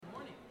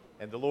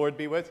And the Lord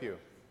be with you.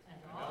 And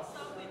also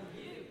with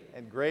you.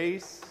 And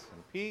grace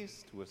and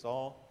peace to us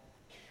all.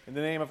 In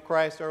the name of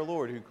Christ our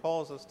Lord, who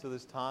calls us to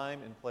this time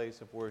and place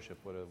of worship.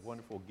 What a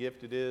wonderful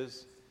gift it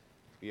is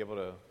to be able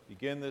to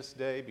begin this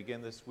day,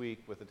 begin this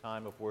week with a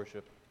time of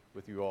worship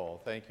with you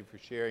all. Thank you for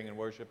sharing in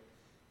worship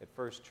at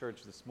First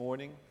Church this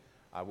morning.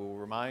 I will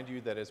remind you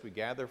that as we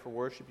gather for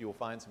worship, you will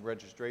find some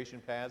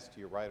registration pads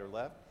to your right or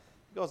left,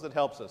 because it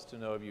helps us to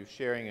know of you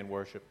sharing in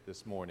worship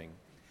this morning.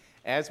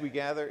 As we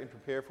gather and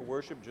prepare for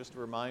worship, just a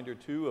reminder,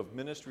 too, of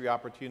ministry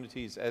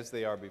opportunities as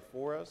they are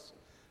before us.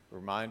 A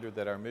reminder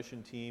that our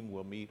mission team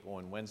will meet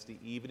on Wednesday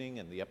evening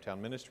in the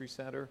Uptown Ministry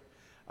Center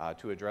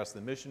to address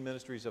the mission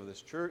ministries of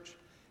this church.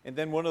 And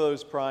then one of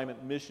those prime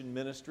mission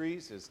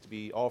ministries is to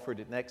be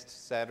offered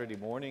next Saturday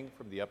morning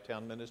from the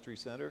Uptown Ministry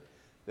Center.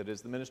 That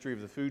is the ministry of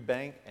the Food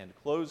Bank and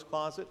Clothes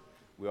Closet.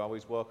 We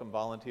always welcome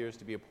volunteers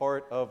to be a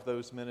part of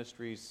those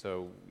ministries,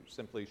 so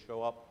simply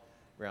show up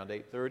around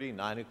 8:30,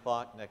 9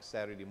 o'clock next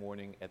Saturday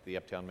morning at the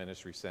Uptown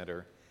Ministry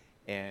Center,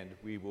 and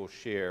we will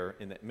share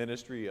in that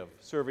ministry of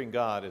serving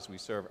God as we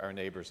serve our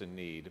neighbors in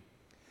need.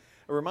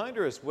 A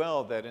reminder as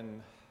well that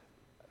in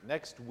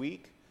next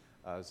week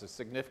is a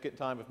significant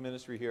time of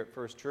ministry here at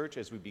First Church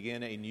as we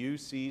begin a new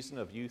season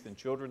of youth and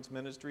children's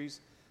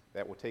ministries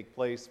that will take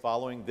place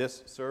following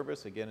this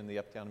service, again in the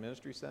Uptown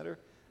Ministry Center.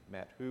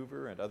 Matt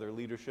Hoover and other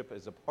leadership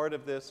is a part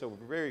of this, so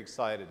we're very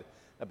excited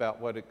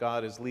about what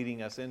God is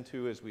leading us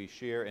into as we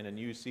share in a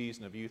new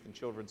season of youth and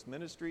children's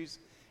ministries.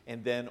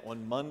 And then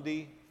on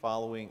Monday,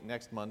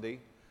 next Monday,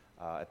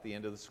 at the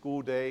end of the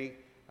school day,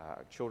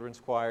 children's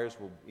choirs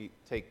will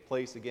take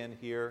place again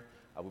here.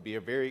 It will be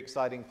a very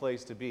exciting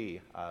place to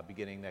be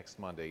beginning next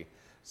Monday.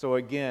 So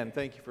again,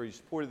 thank you for your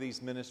support of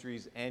these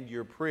ministries and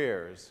your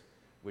prayers,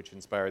 which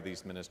inspire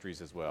these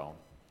ministries as well.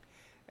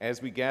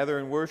 As we gather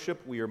in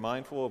worship, we are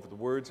mindful of the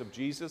words of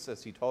Jesus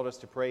as he taught us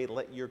to pray,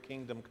 "Let your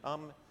kingdom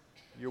come,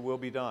 your will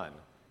be done."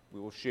 We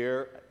will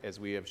share, as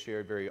we have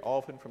shared very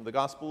often, from the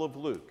Gospel of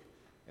Luke,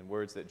 and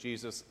words that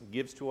Jesus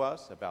gives to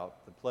us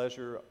about the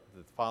pleasure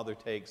that the Father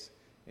takes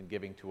in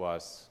giving to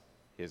us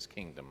his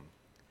kingdom.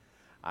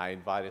 I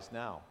invite us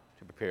now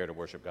to prepare to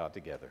worship God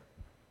together.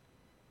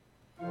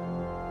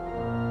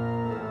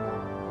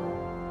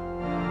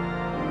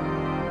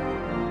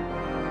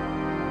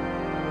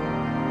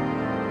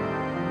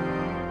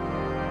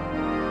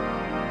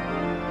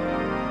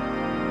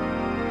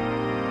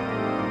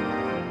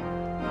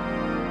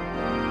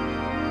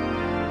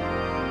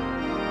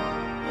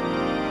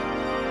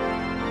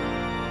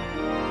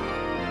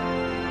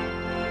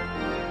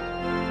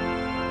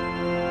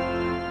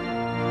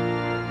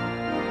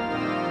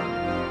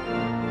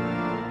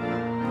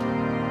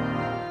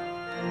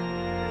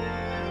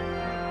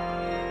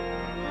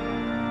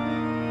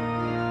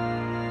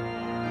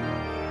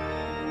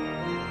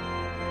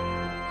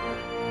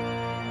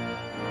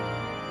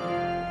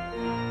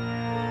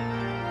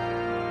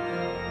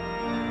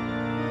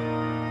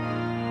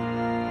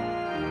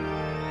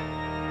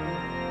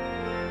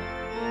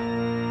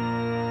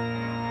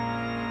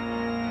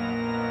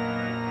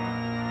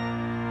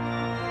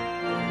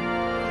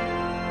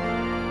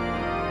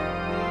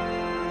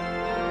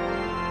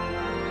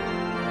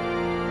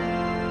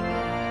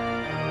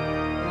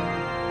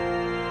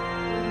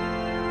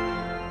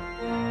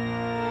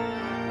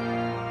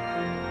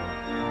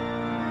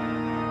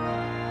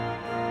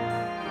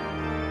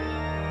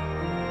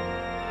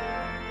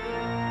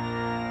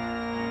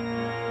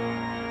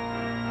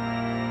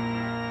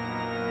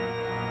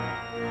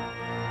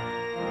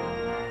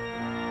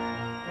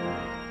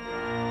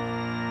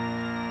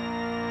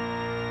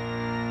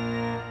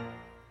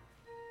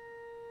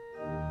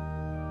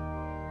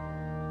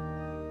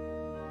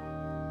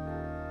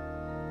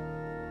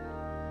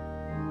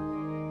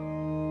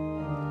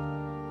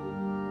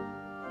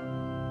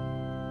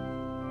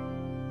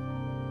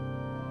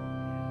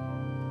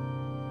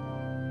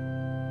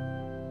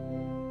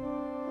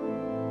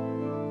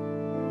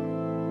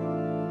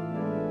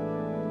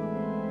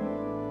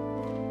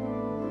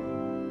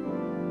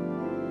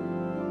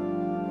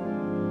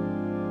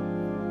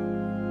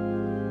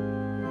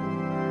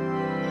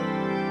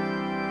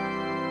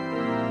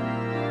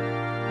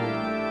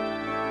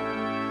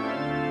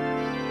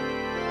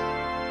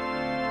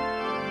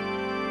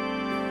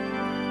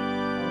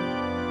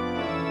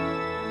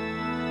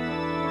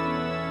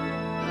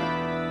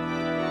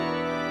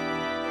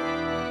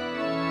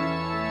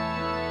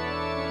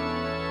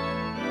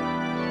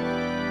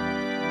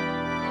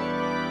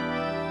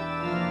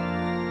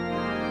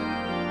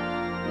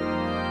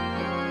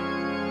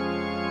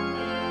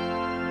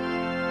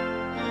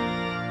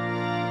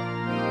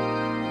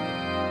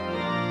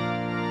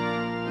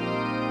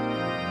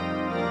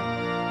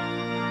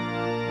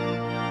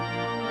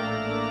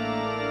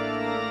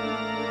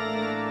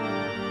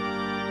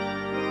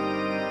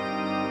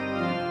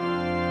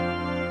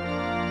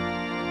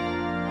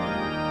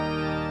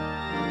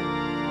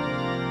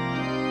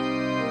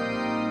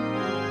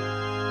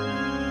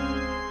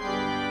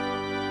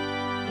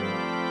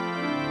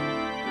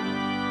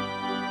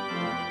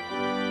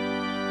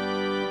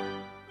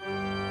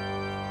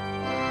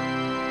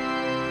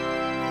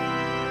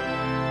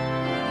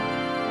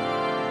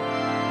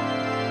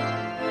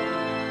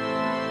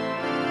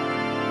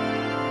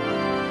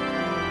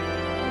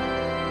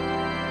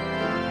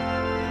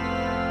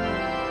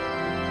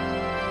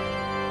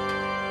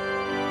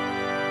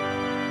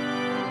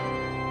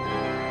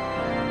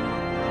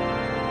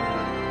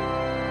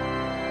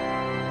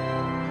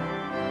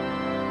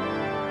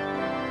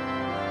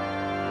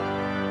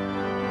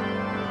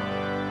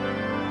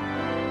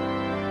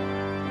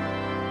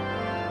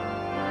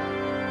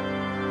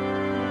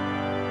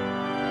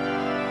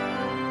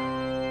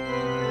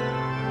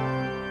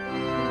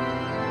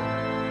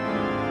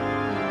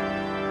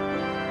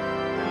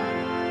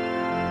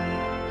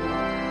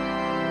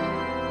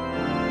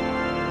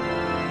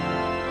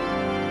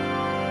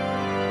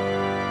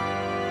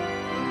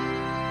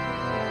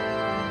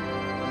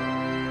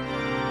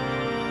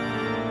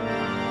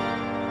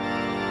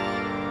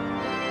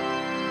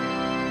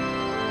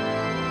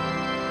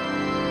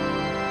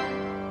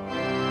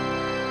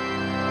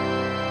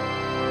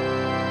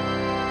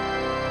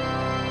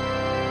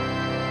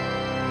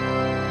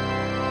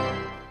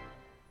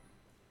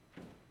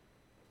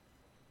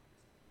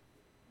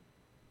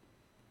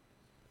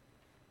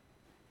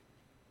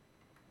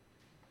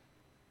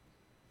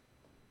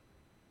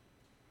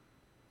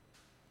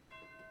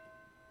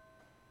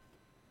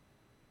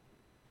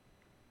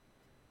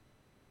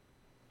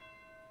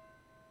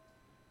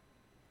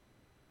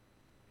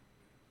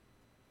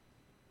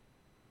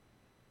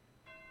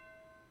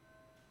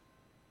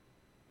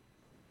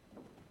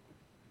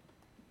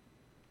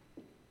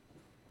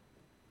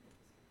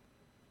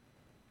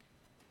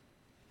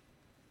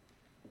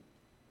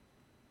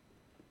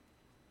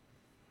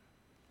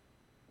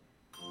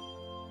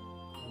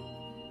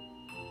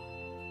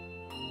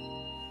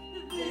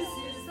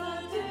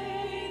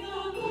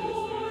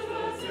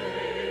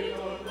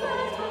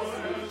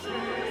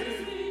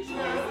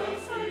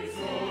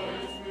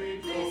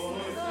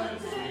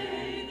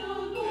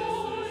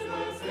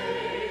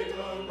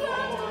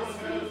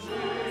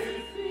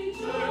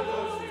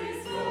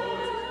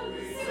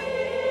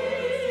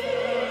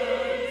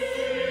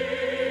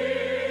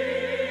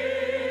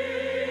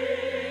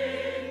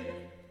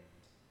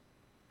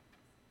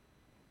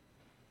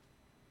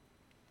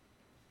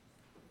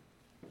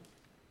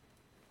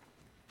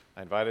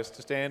 I invite us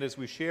to stand as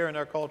we share in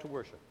our call to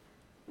worship.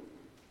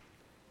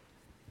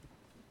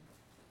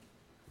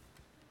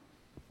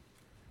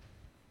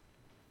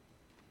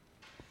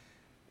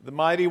 The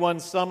Mighty One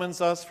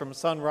summons us from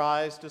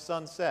sunrise to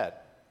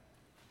sunset.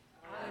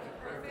 Out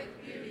of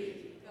perfect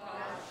beauty, God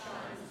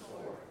shines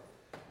forth.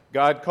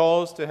 God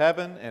calls to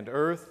heaven and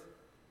earth,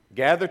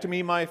 "Gather to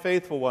me my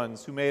faithful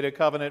ones who made a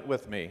covenant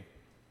with me."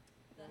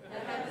 The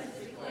heavens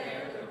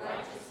declare the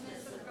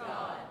righteousness of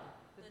God,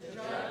 the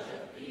judge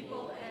of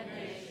people and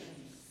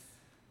nations.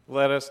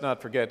 Let us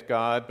not forget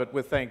God, but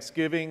with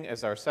thanksgiving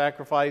as our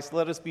sacrifice,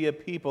 let us be a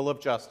people of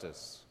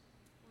justice.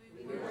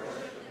 We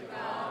worship the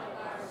God of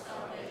our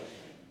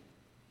salvation.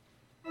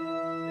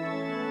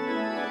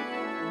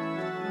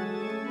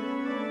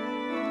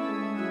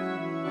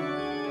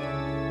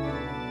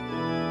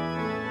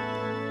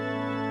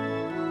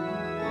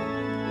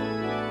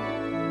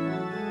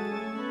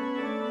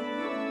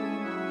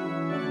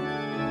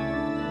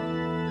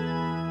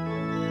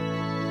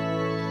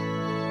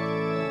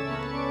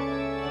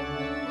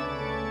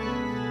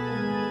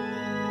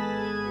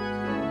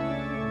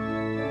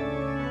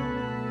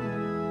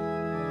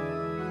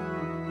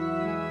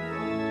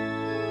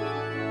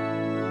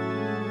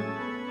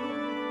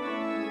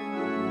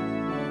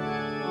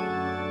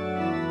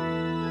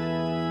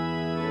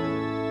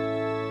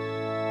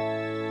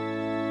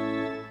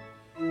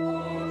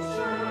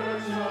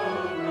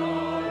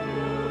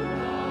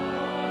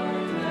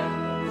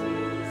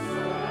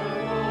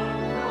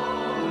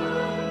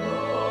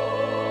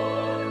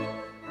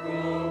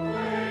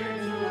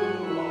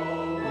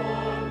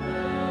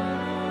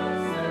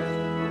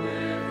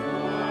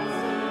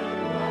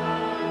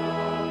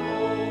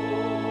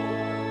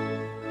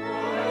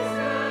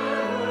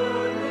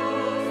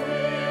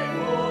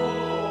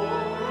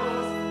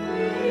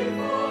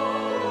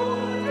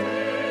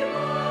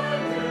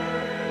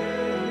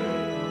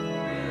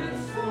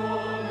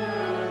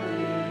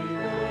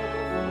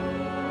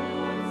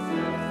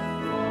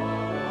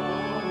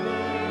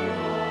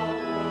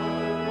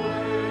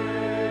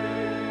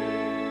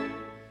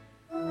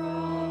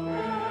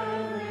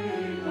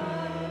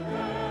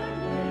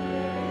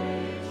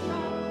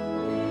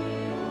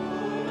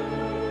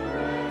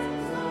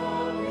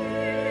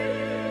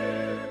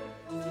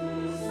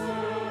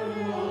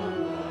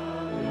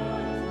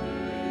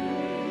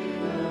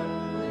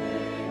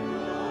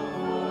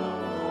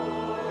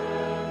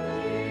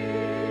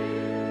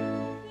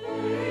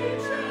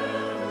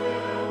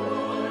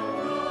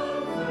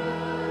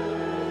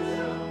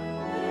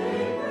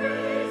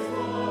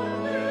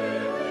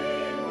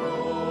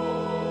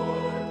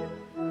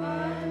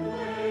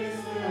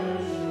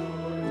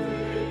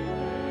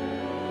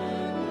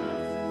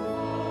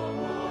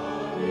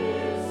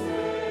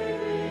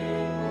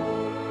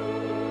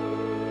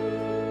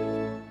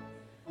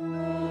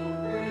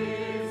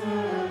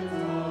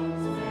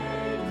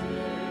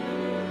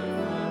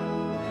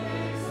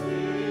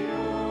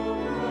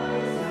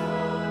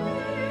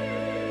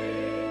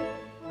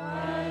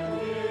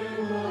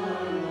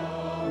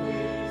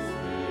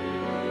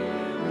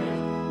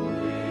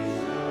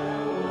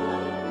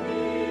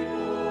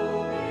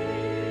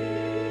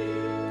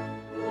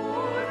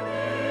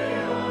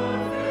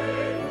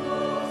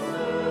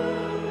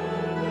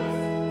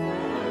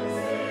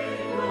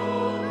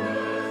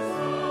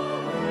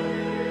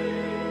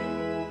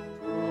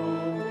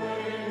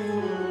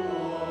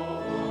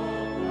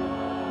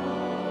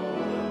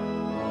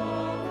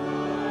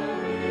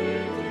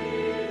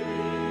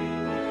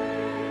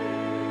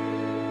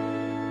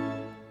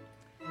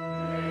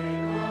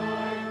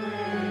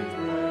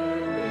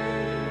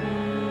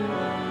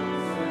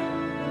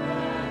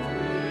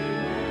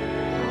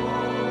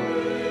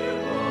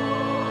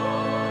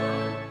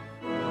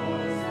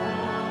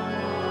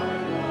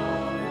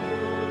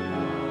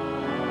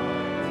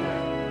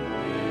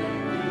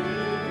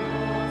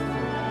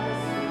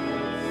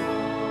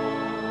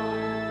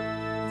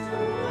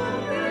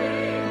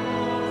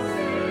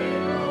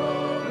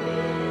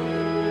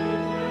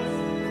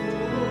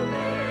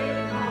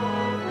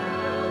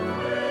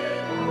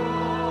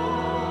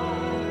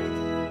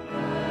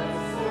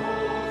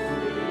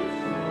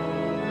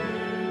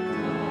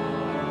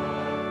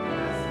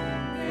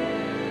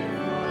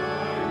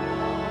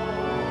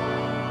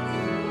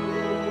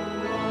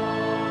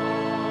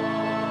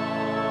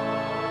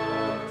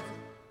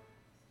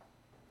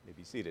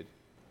 Seated.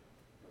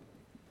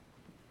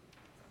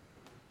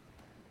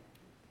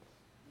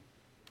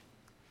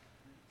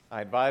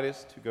 I invite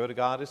us to go to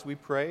God as we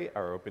pray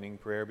our opening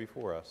prayer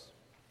before us.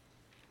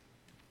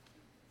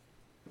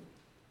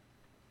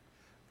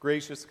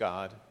 Gracious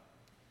God,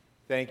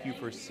 thank you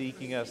for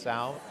seeking us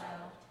out,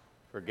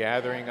 for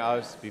gathering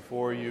us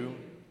before you,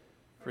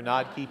 for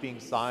not keeping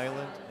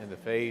silent in the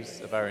face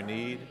of our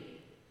need.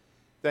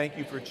 Thank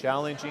you for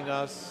challenging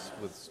us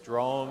with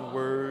strong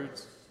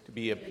words to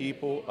be a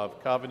people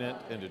of covenant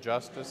and of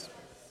justice.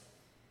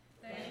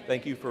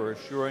 Thank you for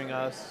assuring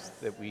us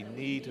that we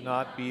need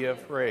not be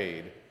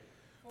afraid,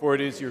 for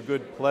it is your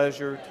good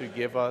pleasure to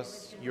give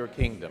us your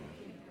kingdom.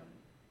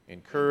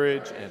 In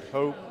courage and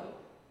hope,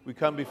 we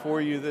come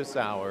before you this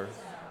hour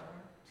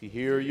to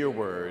hear your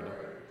word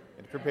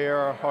and prepare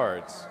our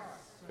hearts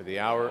for the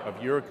hour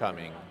of your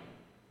coming.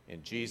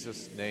 In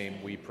Jesus'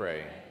 name we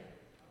pray.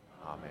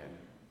 Amen.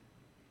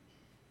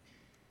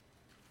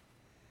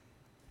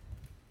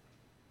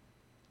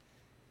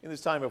 In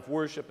this time of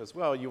worship as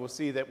well, you will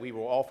see that we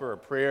will offer a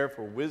prayer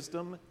for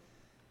wisdom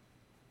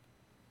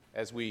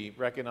as we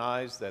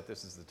recognize that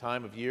this is the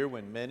time of year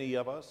when many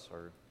of us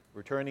are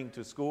returning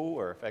to school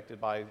or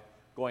affected by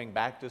going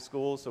back to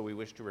school. So we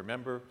wish to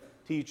remember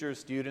teachers,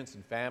 students,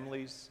 and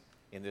families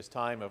in this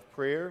time of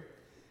prayer.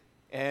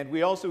 And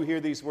we also hear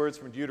these words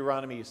from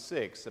Deuteronomy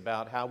 6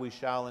 about how we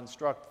shall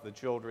instruct the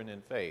children in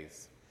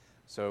faith.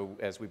 So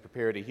as we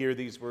prepare to hear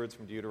these words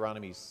from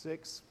Deuteronomy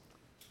 6,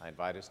 I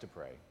invite us to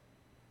pray.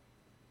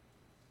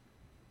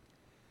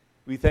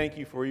 We thank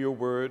you for your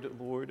word,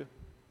 Lord,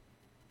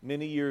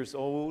 many years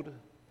old,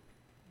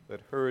 but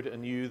heard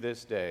anew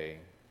this day.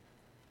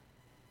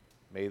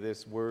 May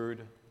this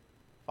word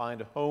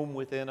find a home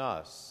within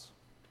us,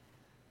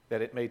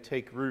 that it may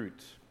take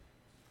root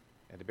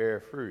and bear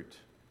fruit,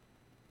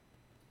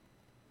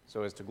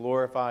 so as to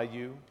glorify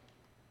you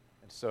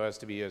and so as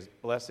to be a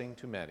blessing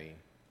to many.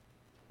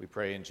 We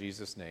pray in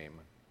Jesus' name.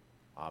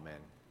 Amen.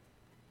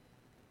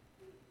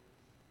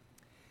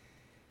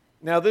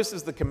 Now this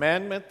is the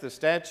commandment, the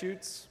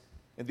statutes,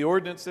 and the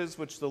ordinances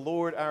which the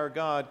Lord our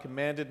God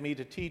commanded me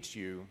to teach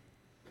you,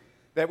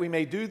 that we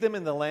may do them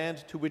in the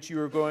land to which you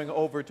are going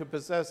over to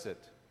possess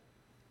it,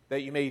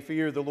 that you may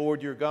fear the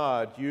Lord your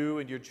God, you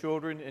and your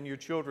children and your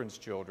children's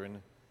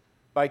children,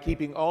 by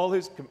keeping all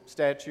his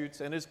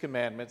statutes and his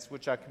commandments,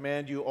 which I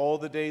command you all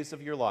the days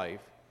of your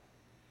life,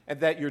 and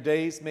that your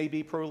days may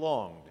be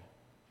prolonged.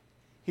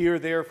 Hear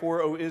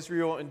therefore, O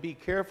Israel, and be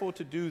careful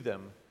to do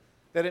them,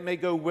 that it may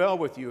go well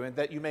with you, and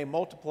that you may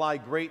multiply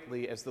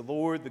greatly, as the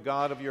Lord, the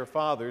God of your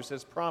fathers,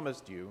 has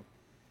promised you,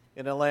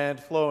 in a land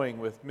flowing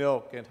with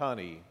milk and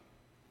honey.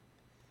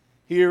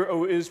 Hear,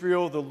 O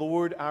Israel, the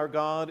Lord our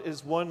God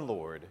is one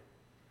Lord,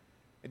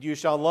 and you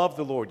shall love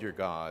the Lord your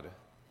God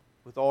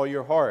with all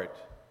your heart,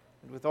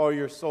 and with all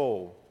your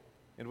soul,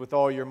 and with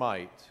all your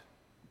might.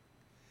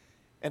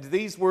 And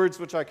these words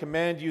which I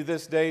command you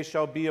this day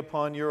shall be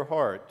upon your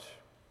heart,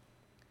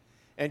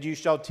 and you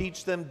shall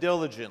teach them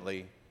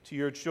diligently to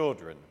your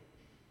children,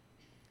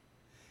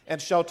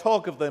 and shall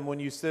talk of them when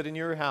you sit in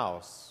your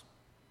house,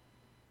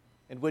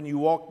 and when you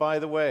walk by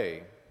the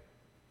way,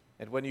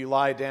 and when you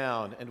lie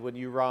down, and when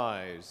you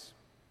rise.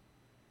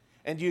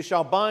 And you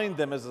shall bind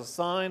them as a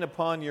sign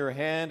upon your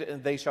hand,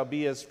 and they shall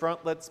be as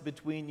frontlets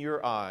between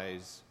your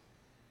eyes.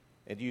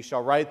 And you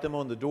shall write them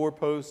on the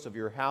doorposts of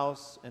your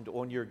house and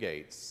on your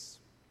gates.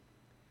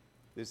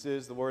 This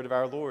is the word of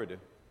our Lord.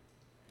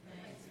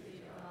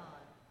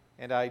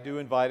 And I do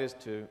invite us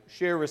to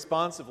share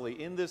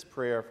responsively in this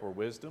prayer for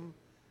wisdom.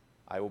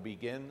 I will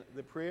begin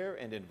the prayer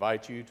and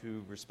invite you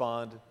to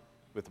respond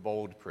with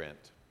bold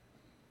print.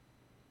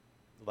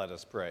 Let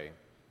us pray.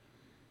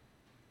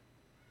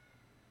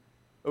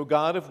 O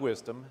God of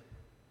wisdom,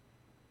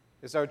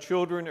 as our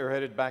children are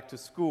headed back to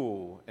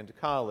school and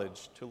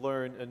college to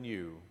learn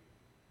anew,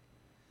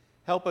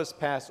 help us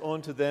pass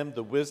on to them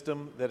the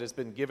wisdom that has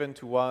been given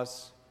to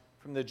us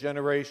from the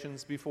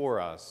generations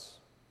before us.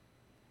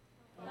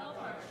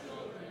 Help our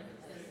children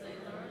as they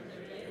learn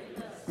their daily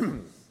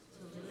lessons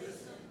to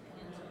listen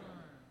and to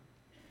learn.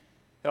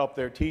 Help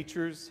their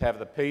teachers have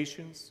the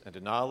patience and the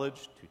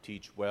knowledge to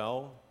teach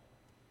well.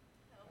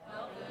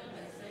 Help them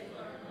as they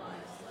learn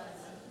life's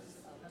lessons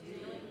of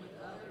dealing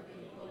with other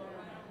people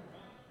around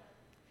them.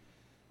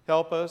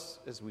 Help us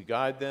as we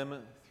guide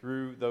them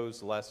through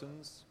those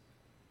lessons.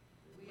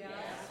 We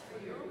ask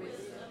for your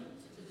wisdom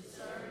to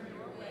discern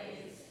your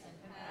ways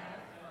and path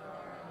for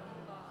our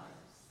own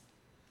lives.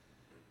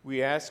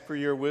 We ask for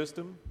your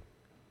wisdom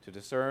to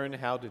discern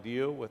how to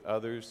deal with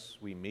others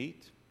we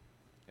meet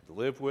and to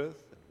live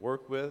with and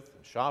work with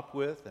and shop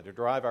with and to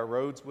drive our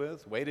roads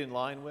with, wait in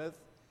line with,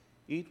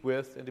 eat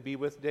with, and to be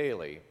with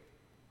daily.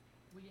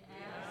 We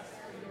ask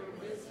for your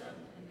wisdom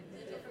in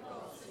the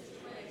difficult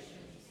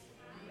situations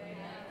we may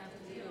have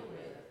to deal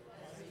with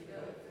as we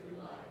go through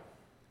life.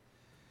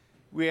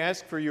 We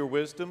ask for your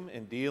wisdom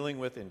in dealing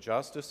with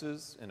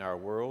injustices in our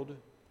world.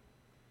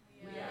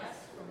 We ask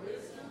for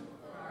wisdom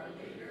for our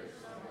leaders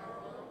of our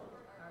world,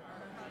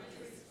 our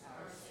countries,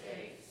 our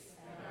states,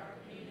 and our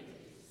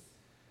communities.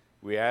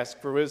 We ask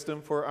for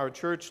wisdom for our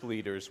church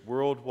leaders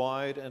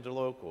worldwide and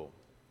local.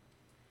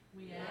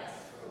 We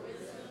ask for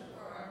wisdom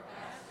for our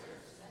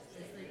pastors as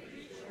they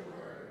preach your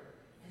word,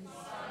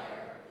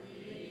 inspire,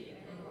 lead,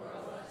 and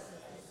grow us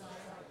as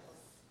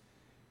disciples.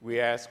 We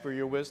ask for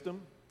your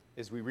wisdom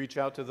as we reach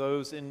out to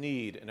those in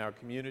need in our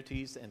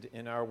communities and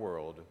in our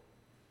world.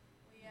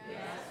 We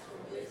ask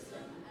for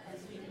wisdom as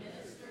we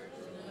minister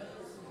to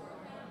those who are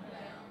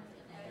homebound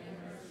and in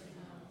nursing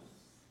homes.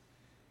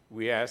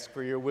 We ask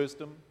for your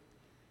wisdom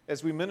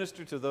as we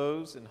minister to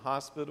those in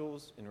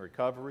hospitals, in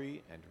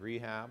recovery and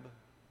rehab.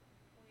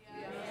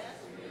 We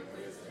ask for your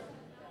wisdom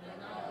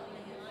that not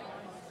only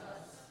enlightens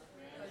us,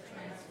 but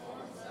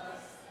transforms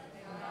us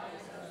and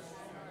guides us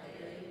in our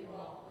daily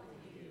walk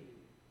with you.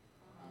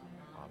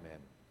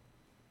 Amen.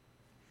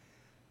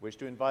 Wish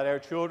to invite our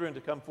children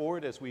to come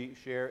forward as we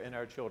share in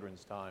our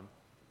children's time.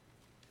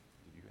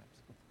 Did you have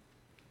some?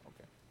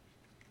 Okay.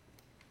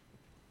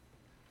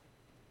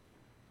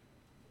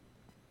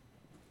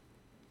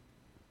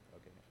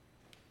 Okay.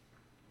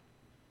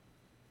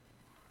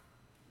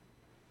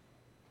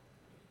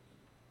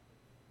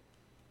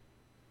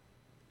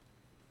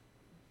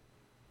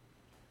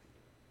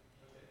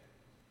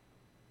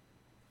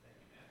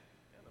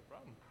 Yeah, no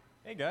problem.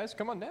 Hey guys,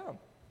 come on down.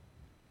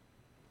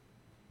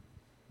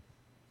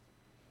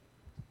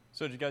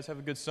 So did you guys have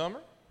a good summer?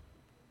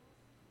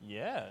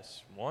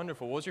 Yes,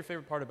 wonderful. What was your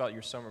favorite part about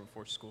your summer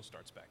before school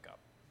starts back up?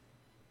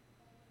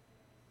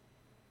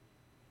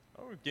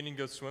 Oh, getting to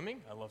go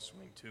swimming? I love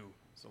swimming too.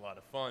 It's a lot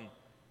of fun.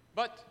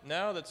 But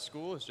now that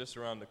school is just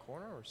around the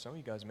corner, or some of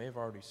you guys may have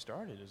already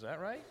started, is that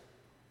right?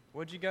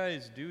 What did you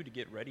guys do to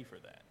get ready for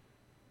that?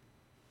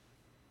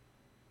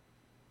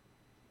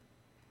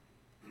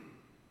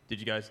 Did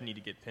you guys need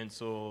to get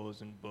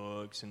pencils and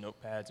books and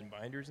notepads and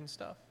binders and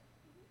stuff?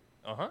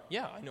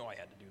 Yeah, I know I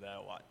had to do that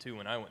a lot too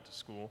when I went to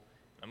school.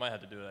 I might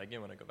have to do that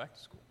again when I go back to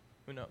school.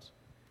 Who knows?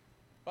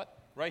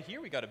 But right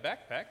here we got a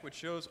backpack which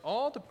shows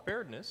all the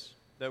preparedness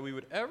that we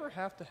would ever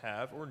have to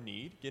have or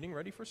need getting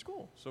ready for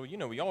school. So,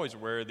 we always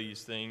wear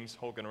these things,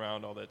 hulking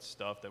around all that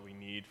stuff that we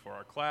need for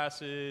our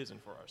classes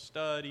and for our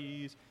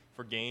studies,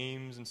 for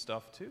games and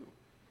stuff too.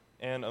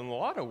 And in a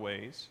lot of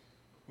ways,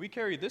 we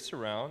carry this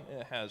around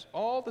and it has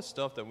all the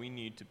stuff that we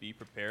need to be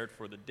prepared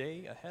for the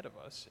day ahead of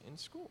us in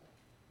school.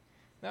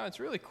 Now,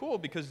 it's really cool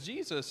because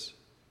Jesus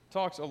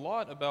talks a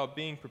lot about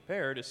being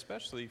prepared,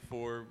 especially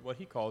for what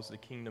he calls the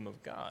kingdom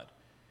of God.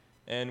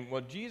 And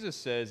what Jesus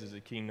says is the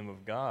kingdom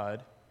of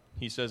God,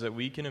 he says that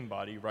we can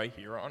embody right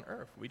here on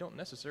earth. We don't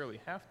necessarily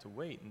have to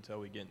wait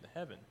until we get into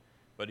heaven.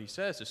 But he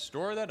says to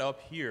store that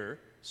up here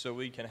so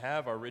we can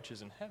have our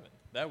riches in heaven.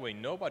 That way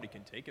nobody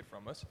can take it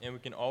from us, and we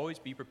can always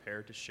be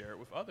prepared to share it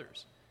with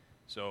others.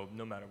 So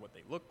no matter what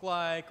they look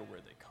like or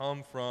where they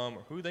come from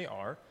or who they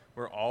are,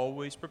 we're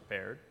always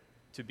prepared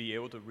to be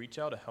able to reach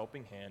out a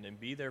helping hand and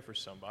be there for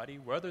somebody,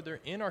 whether they're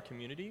in our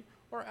community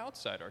or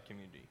outside our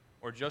community,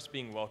 or just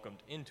being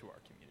welcomed into our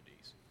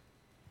communities.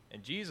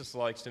 And Jesus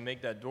likes to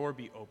make that door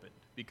be opened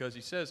because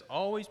he says,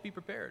 always be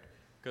prepared,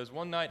 because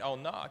one night I'll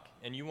knock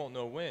and you won't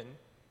know when,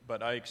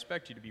 but I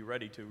expect you to be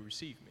ready to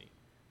receive me.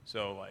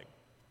 So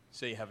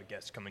say you have a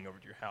guest coming over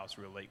to your house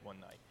real late one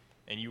night,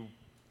 and you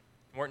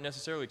weren't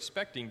necessarily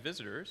expecting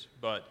visitors,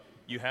 but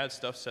you had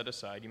stuff set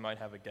aside. You might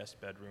have a guest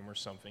bedroom or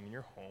something in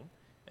your home.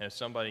 And if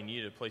somebody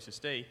needed a place to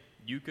stay,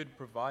 you could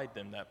provide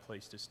them that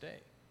place to stay.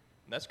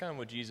 And that's kind of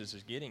what Jesus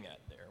is getting at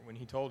there. When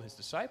he told his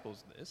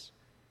disciples this,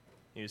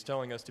 he was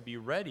telling us to be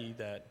ready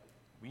that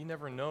we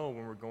never know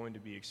when we're going to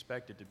be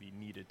expected to be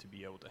needed to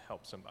be able to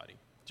help somebody.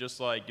 Just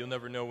like you'll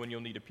never know when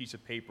you'll need a piece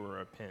of paper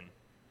or a pen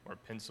or a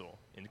pencil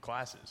in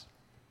classes.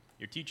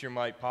 Your teacher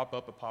might pop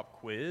up a pop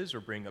quiz or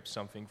bring up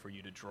something for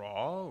you to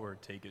draw or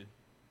take a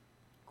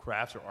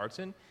crafts or arts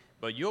in,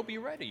 but you'll be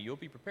ready. You'll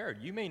be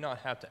prepared. You may not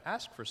have to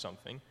ask for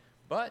something,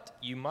 but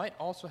you might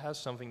also have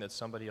something that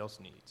somebody else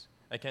needs.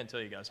 I can't tell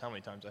you guys how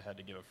many times I had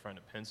to give a friend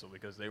a pencil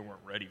because they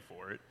weren't ready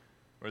for it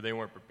or they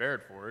weren't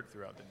prepared for it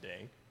throughout the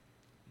day.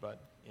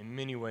 But in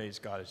many ways,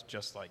 God is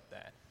just like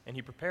that. And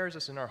he prepares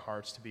us in our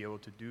hearts to be able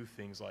to do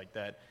things like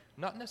that,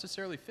 not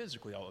necessarily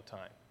physically all the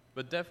time,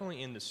 but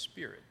definitely in the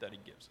spirit that he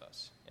gives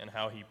us and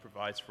how he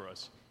provides for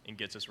us and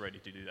gets us ready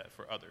to do that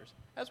for others,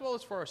 as well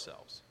as for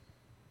ourselves.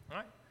 All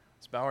right,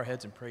 let's bow our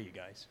heads and pray, you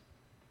guys.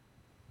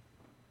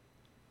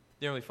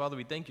 Dear Heavenly Father,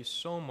 we thank you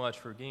so much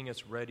for getting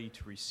us ready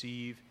to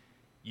receive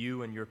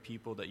you and your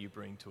people that you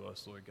bring to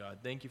us, Lord God.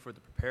 Thank you for the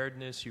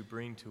preparedness you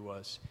bring to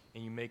us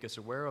and you make us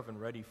aware of and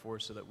ready for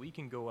so that we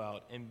can go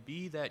out and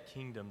be that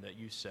kingdom that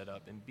you set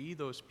up and be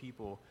those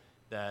people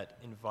that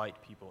invite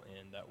people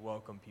in, that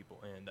welcome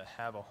people in, that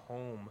have a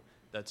home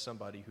that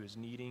somebody who is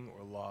needing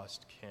or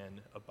lost can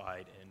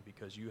abide in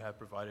because you have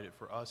provided it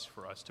for us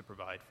to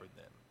provide for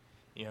them.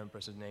 In your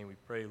precious name we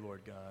pray,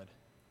 Lord God.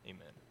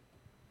 Amen.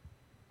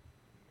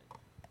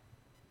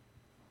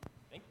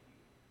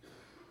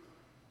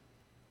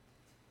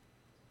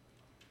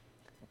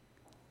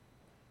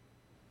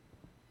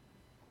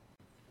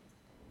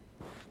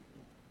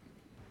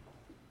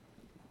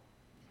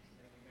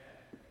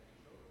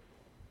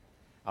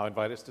 I'll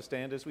invite us to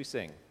stand as we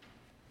sing.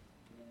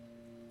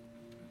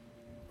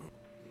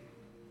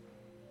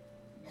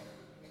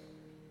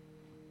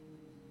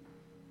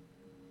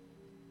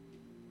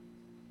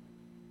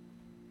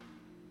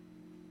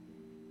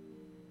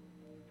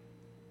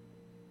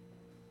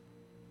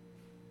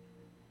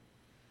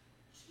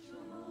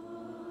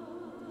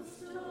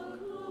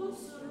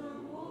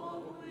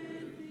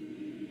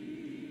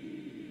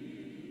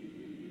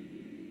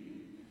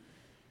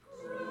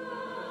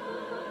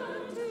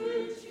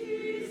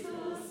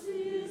 Jesus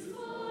is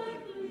my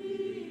plea.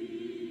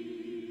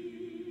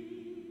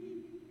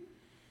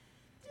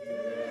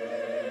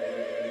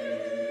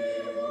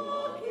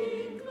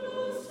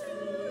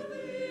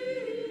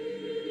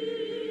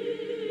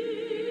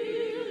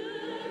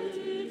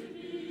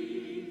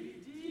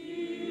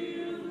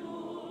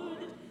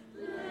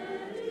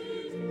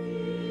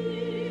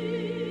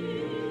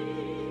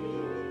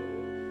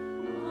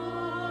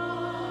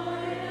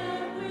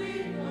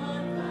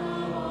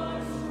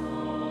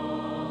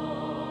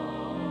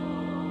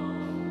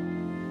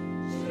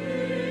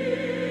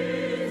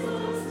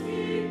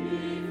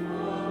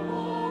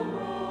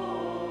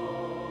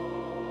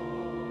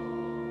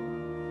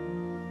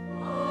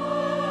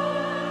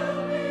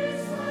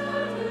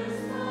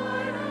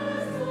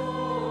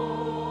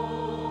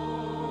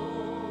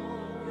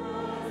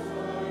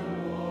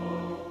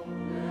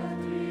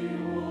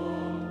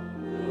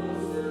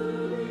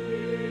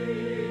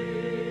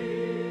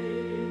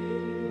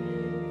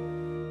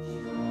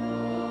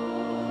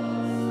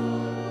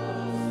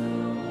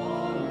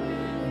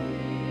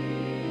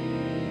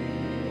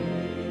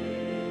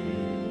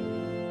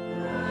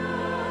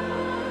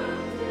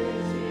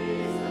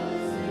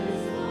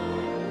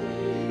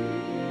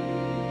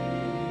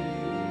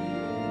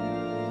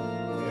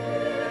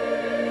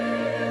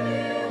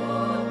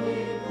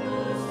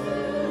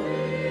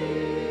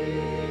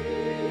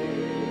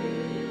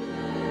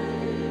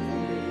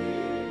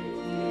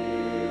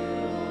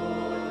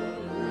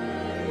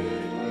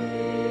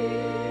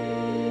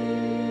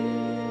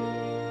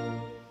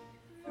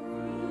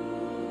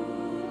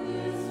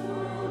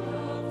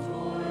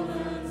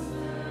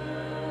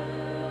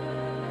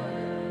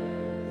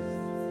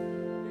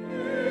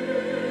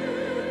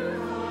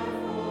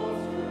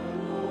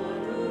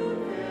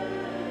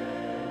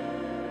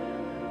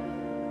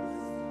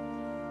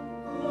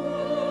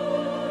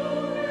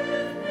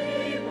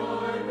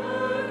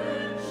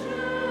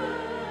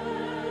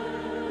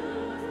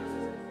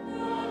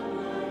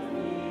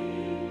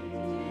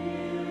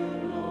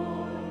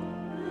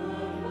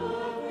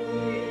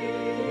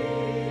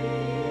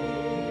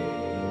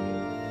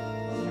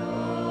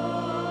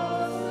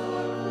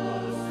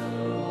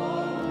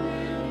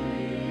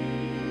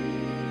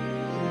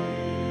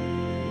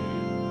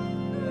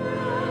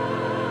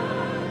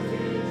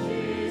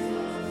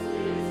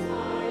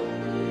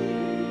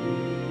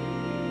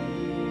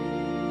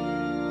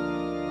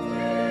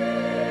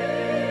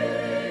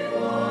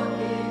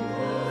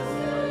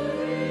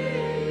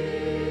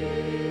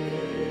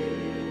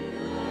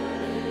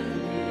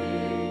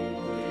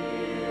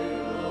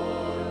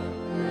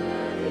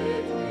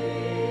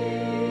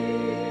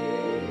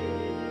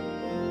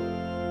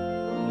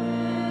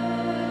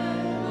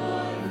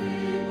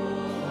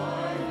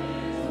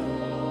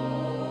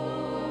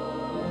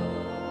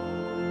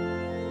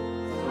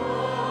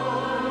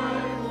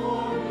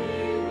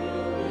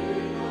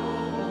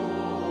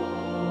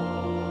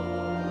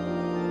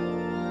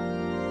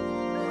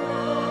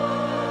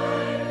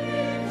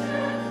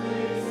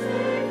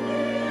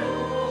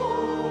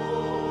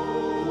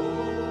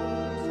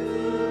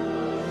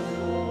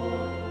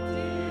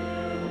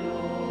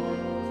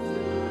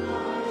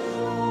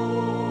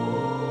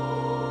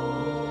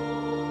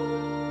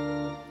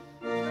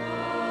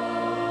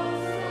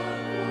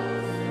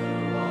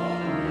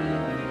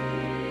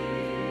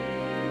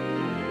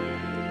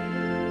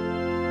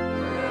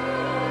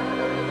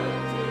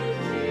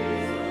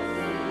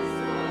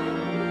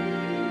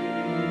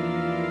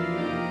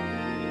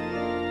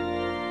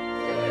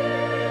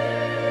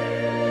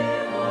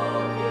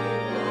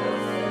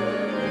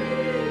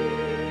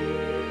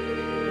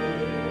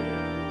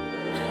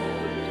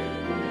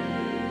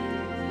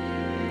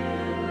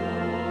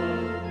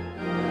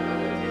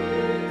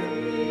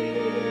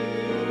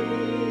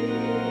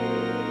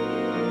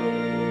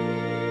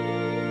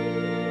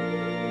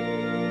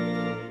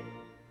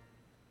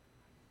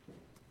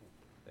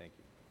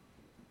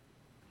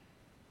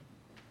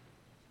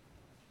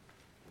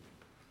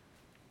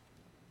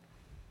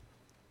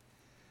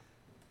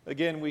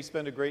 Again, we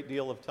spend a great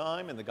deal of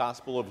time in the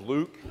Gospel of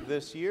Luke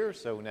this year,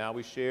 so now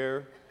we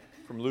share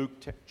from Luke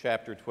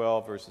chapter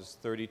 12, verses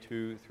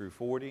 32 through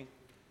 40.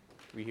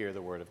 We hear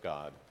the word of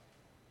God.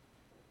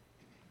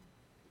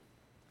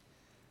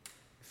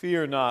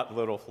 Fear not,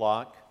 little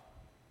flock,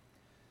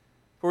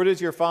 for it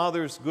is your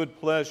Father's good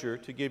pleasure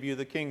to give you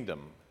the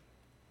kingdom.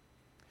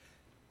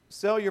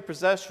 Sell your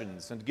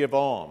possessions and give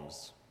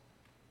alms.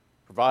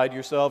 Provide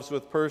yourselves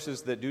with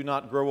purses that do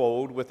not grow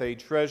old, with a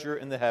treasure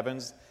in the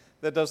heavens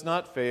that does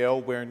not fail,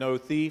 where no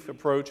thief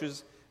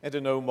approaches and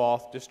no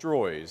moth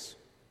destroys.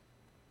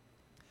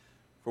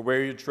 For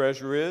where your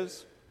treasure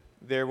is,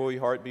 there will your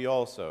heart be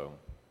also.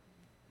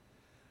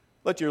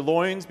 Let your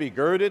loins be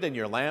girded and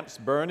your lamps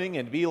burning,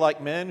 and be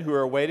like men who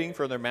are waiting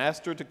for their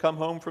master to come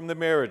home from the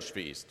marriage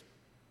feast,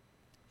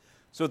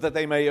 so that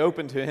they may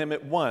open to him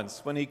at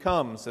once when he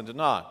comes and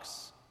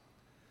knocks.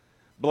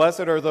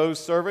 Blessed are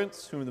those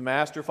servants whom the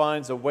master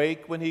finds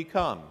awake when he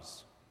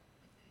comes.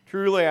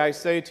 Truly I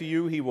say to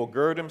you, he will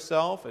gird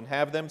himself and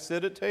have them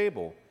sit at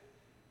table,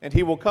 and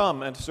he will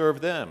come and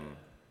serve them.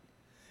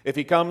 If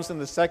he comes in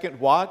the second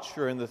watch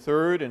or in the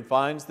third and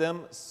finds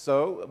them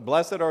so,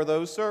 blessed are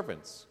those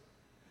servants.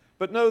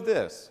 But know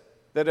this,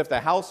 that if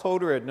the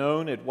householder had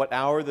known at what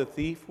hour the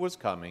thief was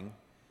coming,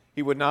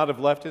 he would not have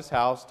left his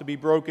house to be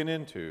broken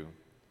into.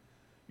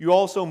 You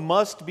also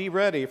must be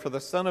ready, for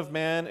the Son of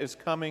Man is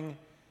coming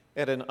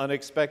at an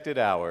unexpected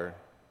hour.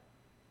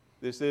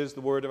 This is the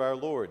word of our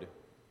Lord.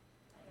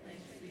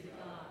 Thanks be to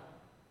God.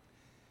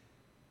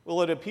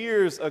 Well, it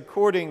appears,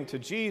 according to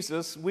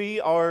Jesus,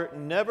 we are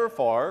never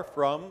far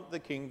from the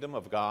kingdom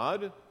of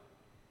God.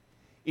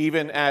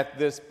 Even at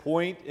this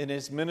point in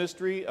his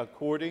ministry,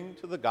 according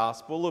to the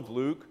Gospel of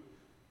Luke,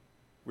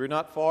 we're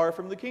not far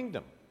from the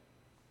kingdom.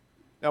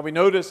 Now, we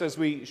notice as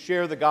we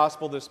share the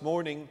Gospel this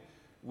morning,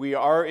 we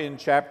are in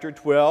chapter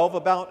 12,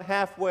 about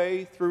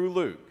halfway through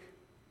Luke.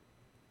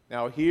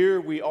 Now,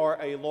 here we are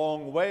a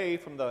long way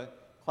from the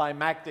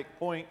climactic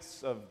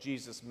points of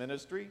Jesus'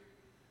 ministry,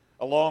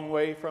 a long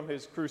way from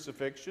his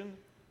crucifixion,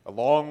 a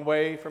long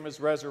way from his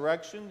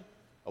resurrection,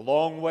 a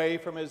long way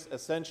from his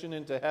ascension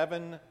into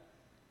heaven,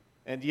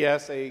 and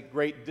yes, a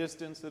great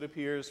distance, it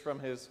appears, from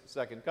his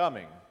second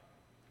coming.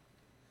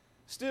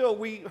 Still,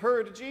 we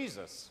heard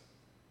Jesus.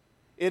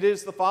 It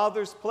is the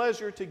Father's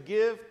pleasure to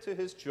give to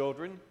his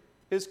children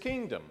his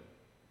kingdom.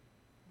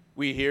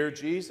 We hear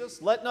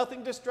Jesus, let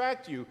nothing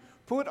distract you.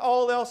 Put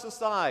all else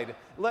aside.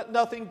 Let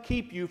nothing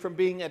keep you from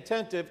being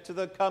attentive to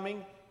the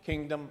coming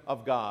kingdom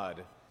of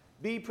God.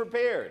 Be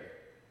prepared.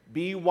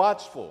 Be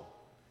watchful.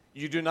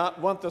 You do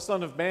not want the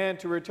Son of Man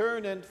to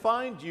return and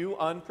find you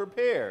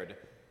unprepared.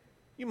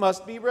 You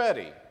must be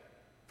ready,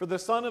 for the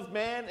Son of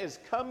Man is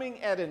coming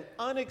at an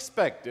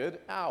unexpected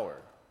hour.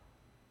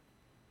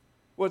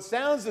 Well, it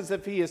sounds as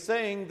if he is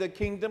saying the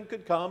kingdom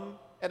could come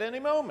at any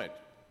moment.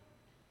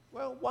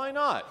 Well, why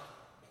not?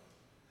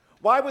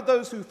 Why would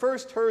those who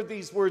first heard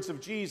these words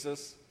of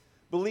Jesus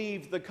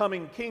believe the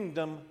coming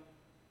kingdom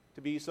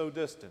to be so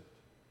distant?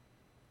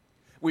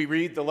 We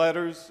read the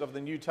letters of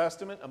the New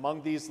Testament.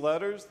 Among these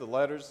letters, the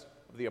letters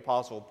of the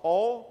Apostle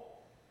Paul.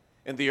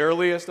 In the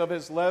earliest of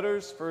his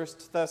letters, 1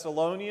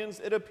 Thessalonians,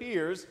 it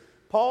appears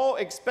Paul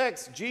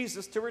expects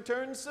Jesus to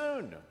return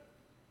soon.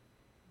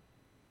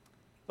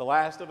 The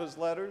last of his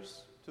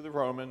letters to the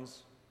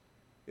Romans,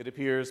 it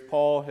appears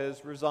Paul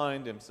has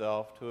resigned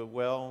himself to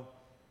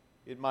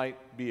it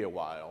might be a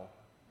while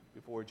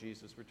before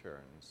Jesus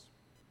returns.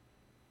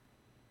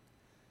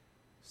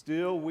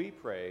 Still we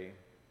pray,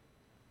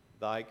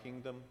 thy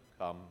kingdom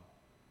come.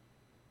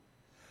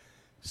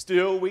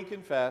 Still we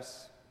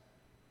confess,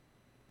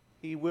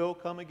 he will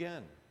come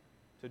again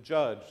to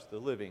judge the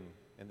living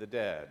and the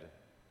dead.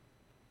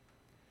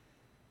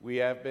 We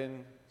have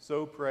been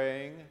so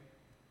praying,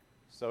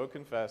 so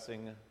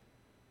confessing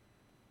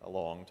a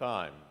long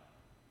time.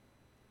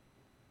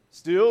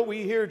 Still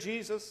we hear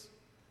Jesus,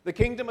 the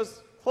kingdom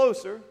is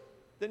closer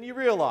than you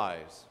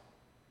realize.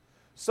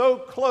 So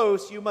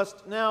close you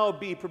must now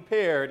be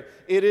prepared.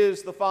 It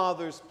is the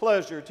Father's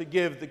pleasure to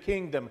give the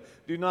kingdom.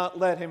 Do not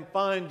let him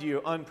find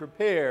you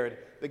unprepared.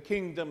 The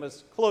kingdom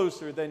is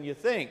closer than you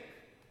think.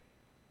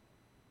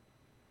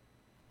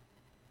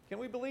 Can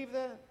we believe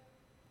that?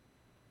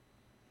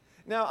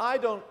 Now, I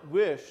don't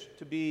wish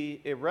to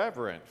be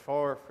irreverent,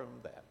 far from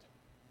that.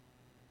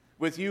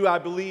 With you, I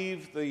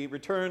believe the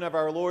return of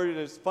our Lord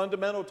is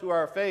fundamental to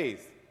our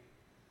faith.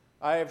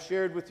 I have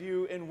shared with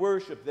you in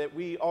worship that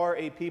we are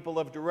a people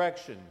of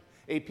direction,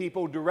 a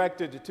people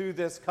directed to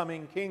this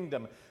coming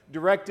kingdom,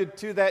 directed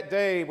to that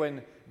day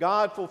when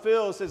God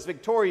fulfills his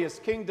victorious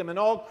kingdom and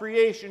all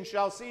creation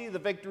shall see the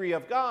victory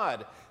of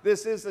God.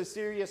 This is a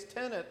serious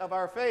tenet of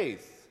our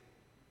faith.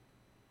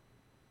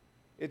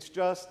 It's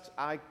just,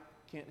 I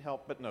can't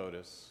help but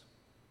notice,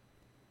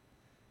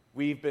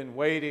 we've been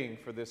waiting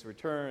for this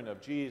return of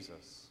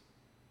Jesus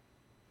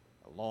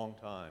a long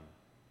time.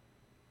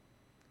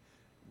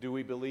 Do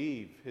we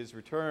believe his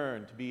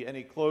return to be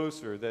any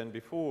closer than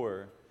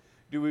before?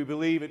 Do we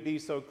believe it be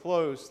so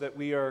close that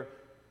we are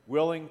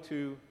willing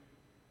to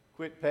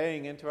quit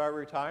paying into our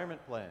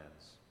retirement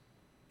plans?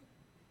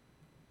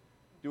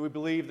 Do we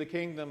believe the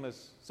kingdom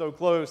is so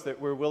close that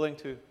we're willing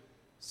to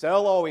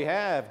sell all we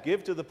have,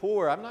 give to the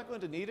poor? I'm not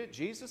going to need it.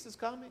 Jesus is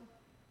coming.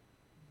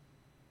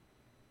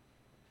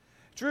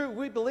 True,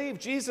 we believe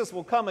Jesus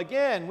will come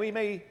again. We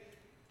may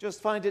just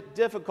find it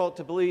difficult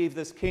to believe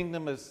this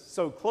kingdom is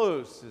so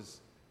close as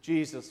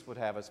Jesus would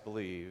have us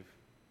believe.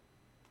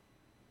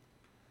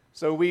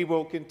 So we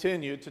will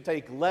continue to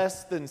take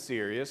less than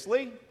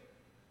seriously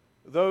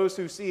those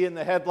who see in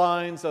the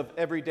headlines of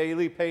every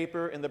daily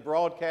paper and the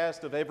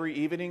broadcast of every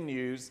evening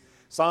news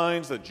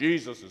signs that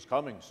Jesus is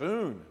coming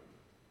soon.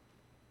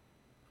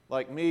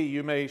 Like me,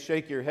 you may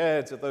shake your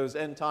heads at those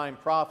end-time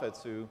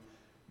prophets who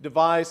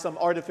devise some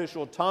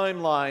artificial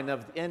timeline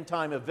of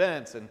end-time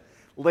events and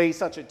lay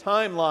such a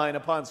timeline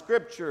upon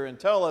Scripture and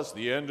tell us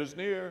the end is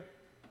near.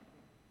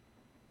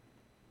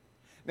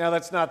 Now,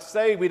 that's not to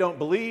say we don't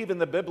believe in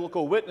the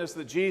biblical witness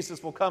that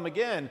Jesus will come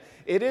again.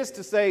 It is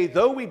to say,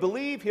 though we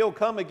believe he'll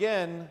come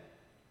again,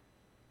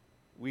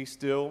 we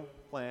still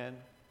plan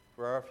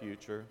for our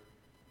future,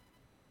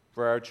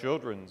 for our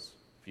children's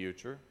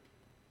future.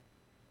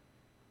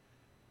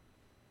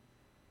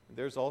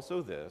 There's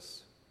also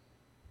this.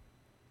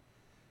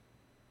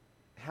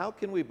 How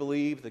can we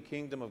believe the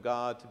kingdom of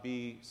God to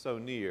be so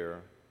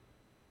near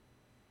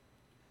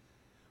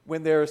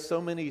when there are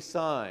so many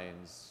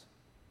signs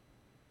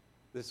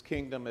this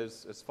kingdom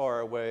is as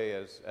far away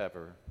as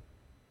ever?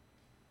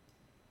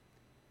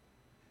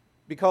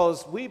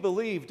 Because we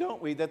believe,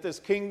 don't we, that this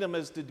kingdom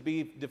is to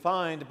be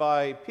defined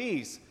by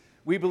peace.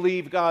 We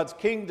believe God's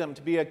kingdom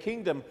to be a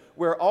kingdom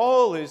where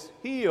all is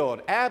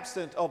healed,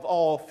 absent of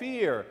all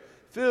fear,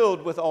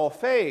 filled with all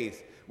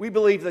faith. We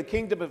believe the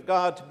kingdom of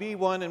God to be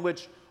one in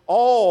which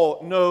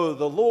all know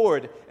the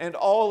Lord and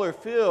all are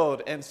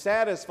filled and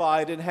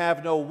satisfied and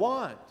have no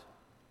want.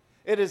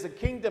 It is a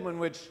kingdom in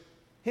which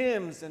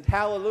hymns and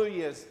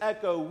hallelujahs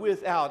echo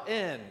without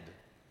end.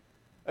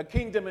 A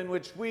kingdom in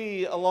which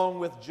we, along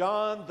with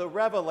John the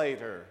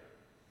Revelator,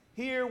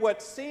 hear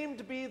what seemed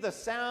to be the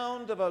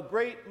sound of a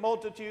great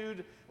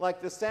multitude,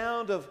 like the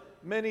sound of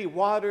many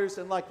waters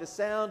and like the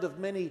sound of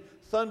many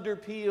thunder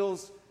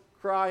peals,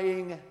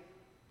 crying,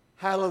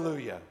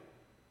 Hallelujah!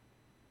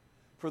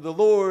 For the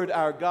Lord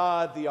our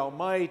God, the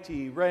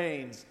Almighty,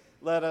 reigns.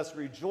 Let us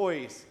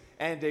rejoice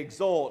and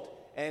exult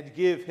and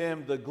give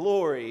him the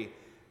glory.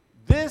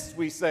 This,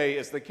 we say,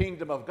 is the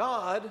kingdom of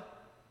God.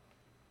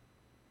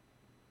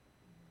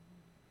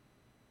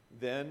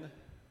 Then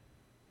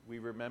we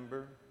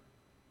remember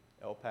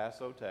El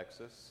Paso,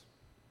 Texas.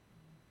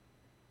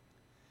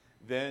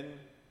 Then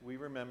we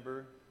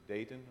remember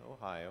Dayton,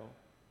 Ohio.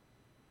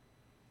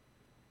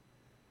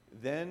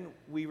 Then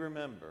we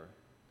remember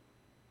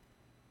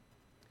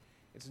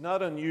it's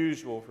not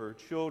unusual for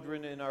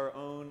children in our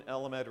own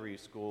elementary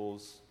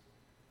schools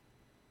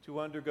to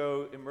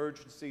undergo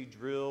emergency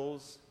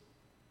drills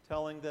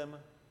telling them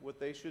what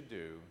they should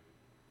do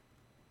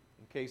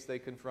in case they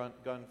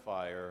confront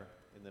gunfire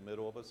in the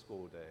middle of a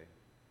school day.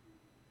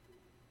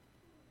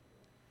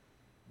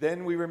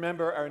 Then we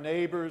remember our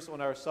neighbors on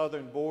our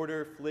southern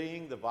border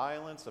fleeing the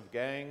violence of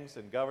gangs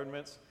and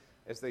governments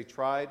as they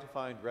tried to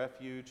find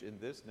refuge in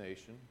this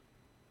nation.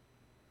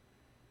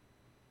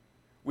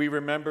 We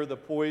remember the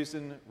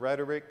poison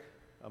rhetoric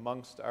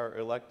amongst our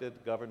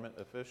elected government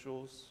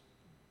officials.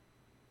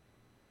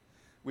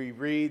 We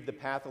read the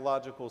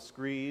pathological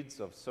screeds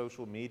of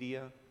social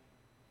media.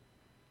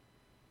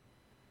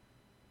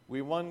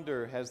 We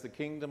wonder, has the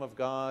kingdom of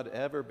God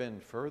ever been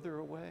further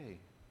away?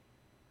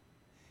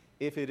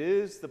 If it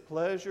is the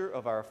pleasure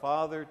of our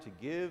Father to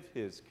give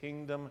his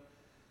kingdom,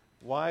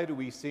 why do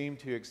we seem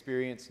to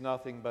experience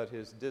nothing but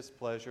his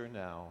displeasure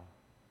now?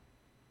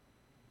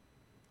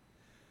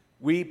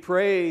 We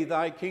pray,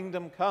 thy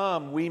kingdom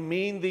come. We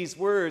mean these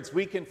words.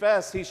 We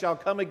confess he shall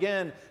come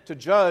again to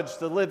judge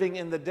the living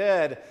and the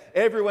dead.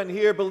 Everyone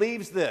here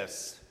believes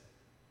this.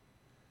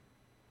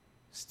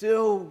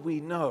 Still, we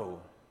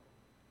know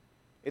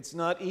it's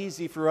not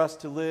easy for us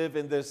to live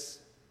in this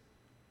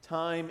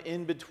time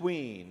in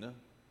between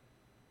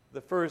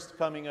the first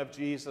coming of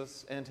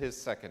Jesus and his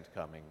second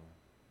coming.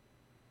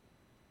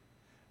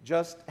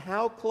 Just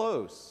how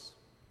close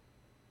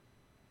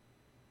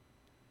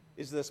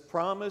is this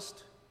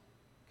promised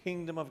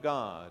kingdom of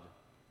God?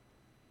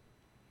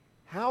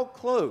 How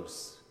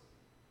close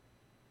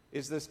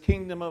is this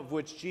kingdom of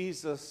which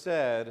Jesus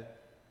said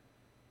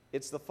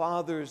it's the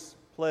Father's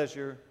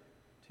pleasure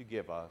to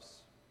give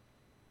us?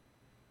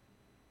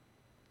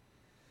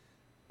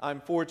 I'm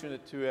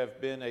fortunate to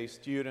have been a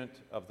student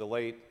of the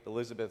late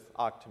Elizabeth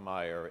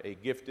Ochtmeyer, a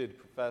gifted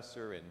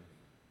professor in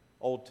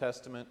Old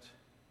Testament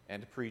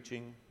and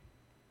preaching.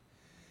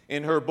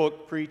 In her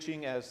book,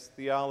 Preaching as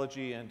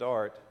Theology and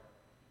Art,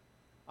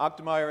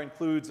 Ochtmeyer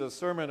includes a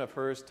sermon of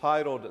hers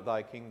titled,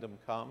 Thy Kingdom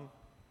Come.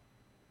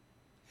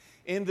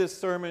 In this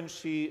sermon,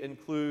 she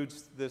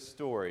includes this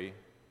story.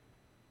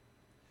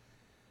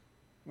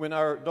 When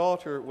our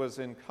daughter was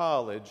in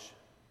college,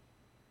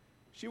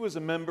 she was a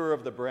member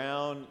of the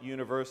Brown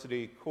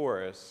University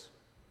Chorus.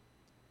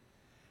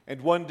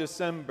 And one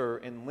December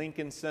in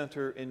Lincoln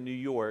Center in New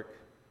York,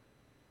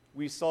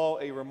 we saw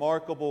a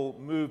remarkable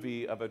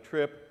movie of a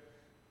trip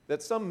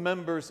that some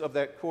members of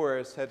that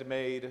chorus had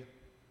made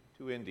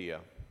to India.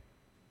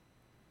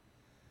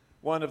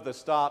 One of the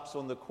stops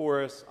on the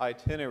chorus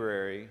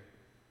itinerary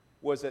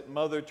was at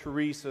Mother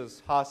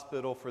Teresa's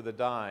Hospital for the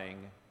Dying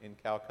in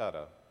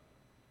Calcutta.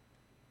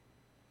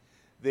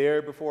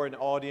 There, before an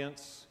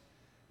audience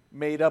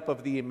made up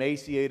of the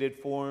emaciated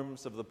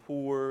forms of the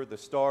poor, the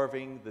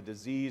starving, the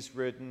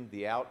disease-ridden,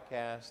 the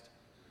outcast,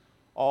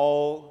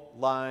 all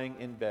lying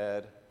in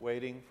bed,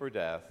 waiting for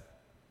death,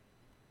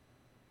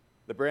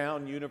 the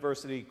Brown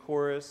University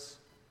Chorus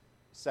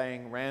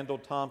sang Randall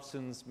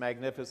Thompson's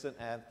magnificent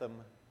anthem,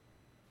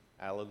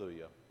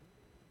 Alleluia.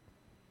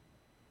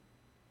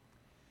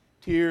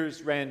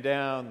 Tears ran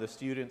down the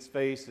students'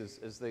 faces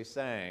as they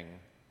sang,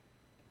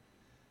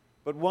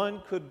 but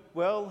one could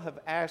well have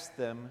asked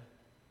them,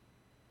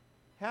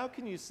 how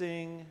can you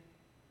sing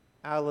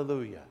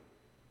Alleluia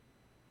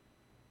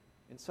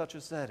in such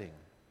a setting?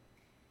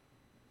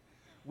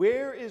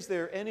 Where is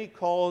there any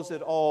cause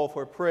at all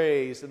for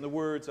praise in the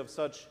words of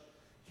such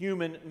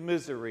human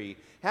misery?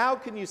 How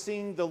can you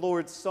sing the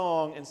Lord's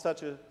song in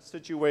such a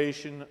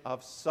situation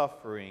of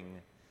suffering?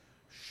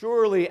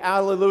 Surely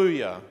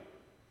Alleluia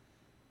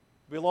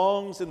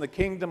belongs in the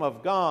kingdom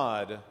of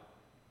God,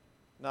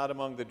 not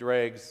among the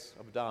dregs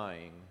of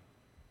dying.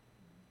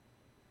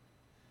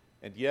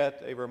 And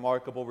yet a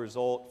remarkable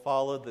result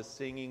followed the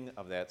singing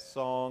of that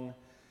song.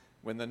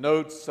 When the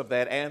notes of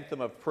that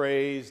anthem of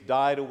praise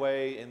died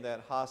away in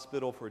that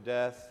hospital for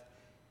death,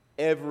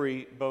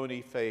 every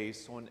bony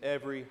face on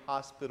every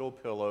hospital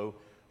pillow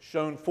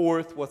shone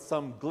forth with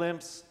some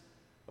glimpse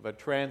of a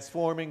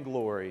transforming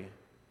glory.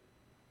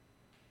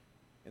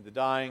 And the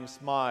dying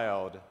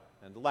smiled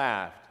and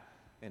laughed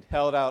and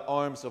held out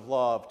arms of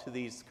love to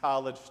these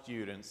college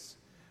students.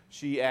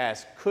 She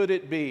asked, could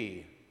it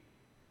be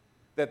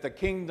that the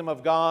kingdom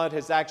of God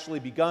has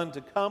actually begun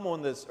to come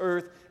on this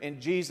earth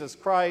in Jesus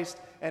Christ,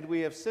 and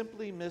we have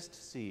simply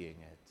missed seeing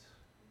it?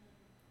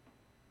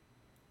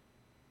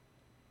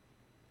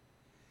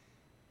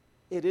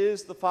 It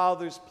is the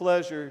Father's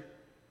pleasure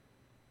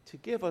to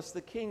give us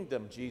the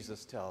kingdom,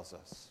 Jesus tells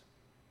us.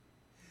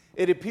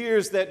 It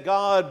appears that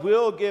God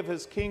will give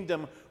his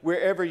kingdom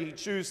wherever he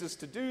chooses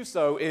to do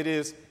so. It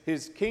is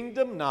his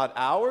kingdom, not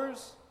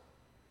ours.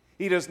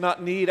 He does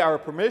not need our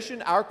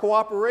permission, our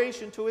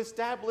cooperation to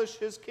establish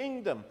his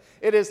kingdom.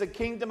 It is a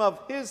kingdom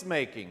of his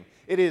making.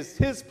 It is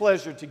his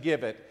pleasure to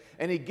give it.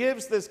 And he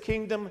gives this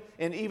kingdom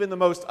in even the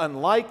most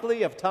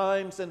unlikely of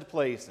times and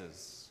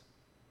places.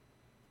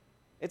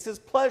 It's his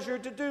pleasure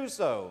to do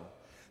so.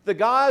 The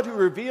God who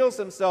reveals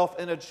himself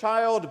in a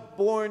child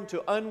born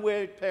to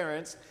unwed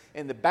parents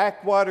in the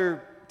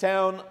backwater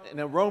town in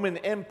a Roman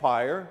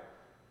Empire,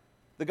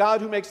 the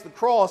God who makes the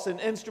cross an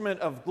instrument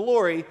of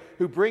glory,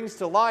 who brings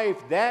to life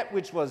that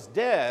which was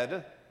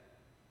dead,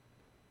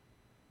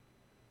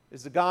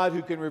 is the God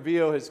who can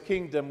reveal his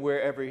kingdom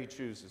wherever he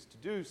chooses to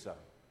do so.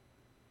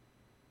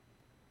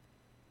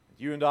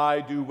 You and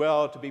I do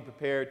well to be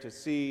prepared to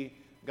see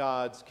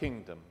God's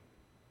kingdom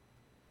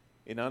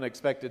in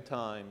unexpected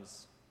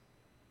times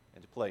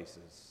and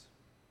places.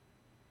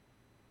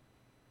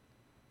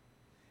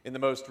 In the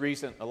most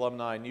recent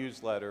alumni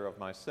newsletter of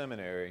my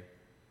seminary,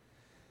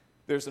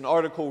 there's an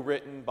article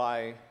written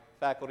by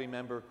faculty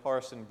member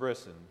Carson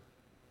Brisson.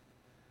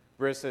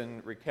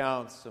 Brisson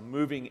recounts a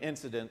moving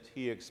incident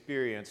he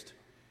experienced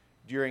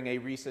during a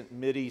recent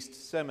Mideast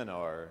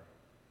seminar.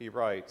 He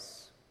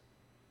writes,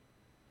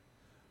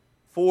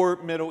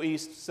 4 Middle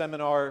East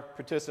seminar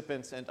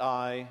participants and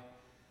I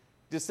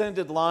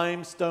descended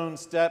limestone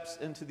steps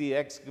into the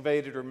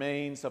excavated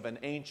remains of an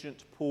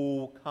ancient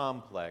pool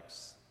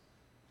complex.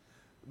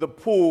 The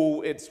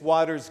pool, its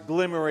waters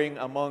glimmering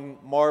among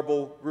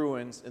marble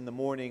ruins in the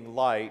morning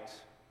light,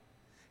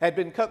 had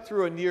been cut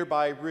through a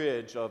nearby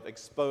ridge of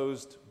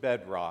exposed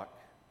bedrock.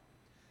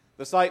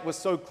 The site was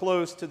so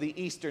close to the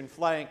eastern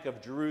flank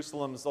of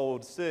Jerusalem's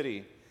old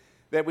city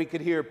that we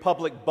could hear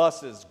public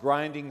buses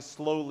grinding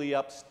slowly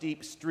up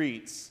steep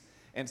streets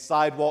and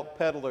sidewalk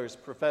peddlers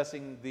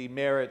professing the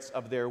merits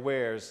of their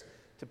wares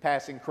to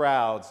passing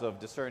crowds of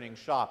discerning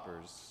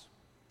shoppers.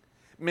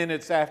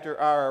 Minutes after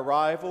our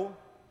arrival,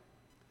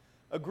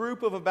 a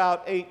group of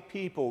about 8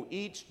 people,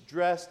 each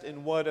dressed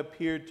in what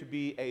appeared to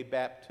be a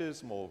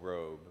baptismal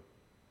robe,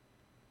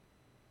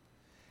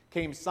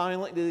 came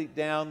silently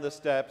down the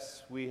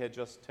steps we had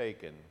just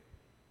taken.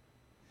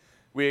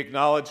 We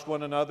acknowledged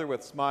one another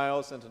with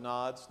smiles and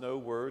nods. No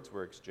words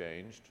were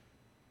exchanged.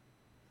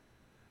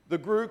 The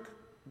group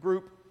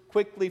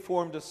quickly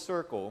formed a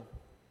circle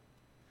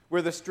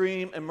where the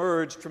stream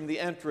emerged from the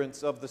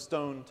entrance of the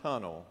stone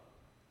tunnel.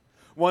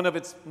 One of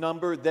its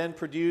number then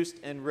produced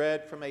and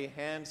read from a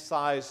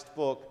hand-sized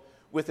book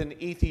with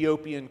an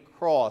Ethiopian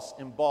cross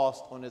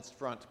embossed on its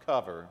front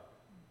cover.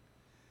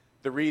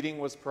 The reading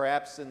was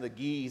perhaps in the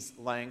Ge'ez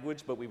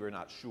language, but we were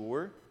not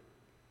sure.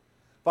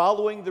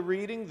 Following the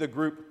reading, the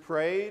group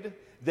prayed.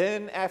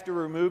 Then, after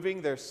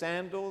removing their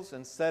sandals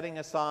and setting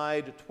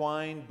aside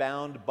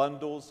twine-bound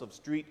bundles of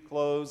street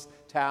clothes,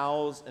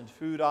 towels, and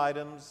food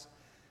items,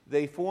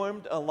 They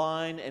formed a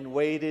line and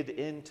waded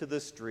into the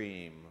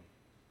stream.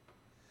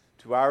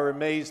 To our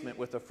amazement,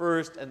 with the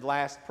first and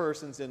last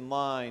persons in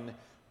line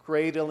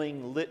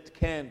cradling lit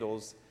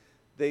candles,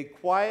 they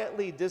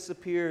quietly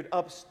disappeared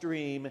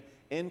upstream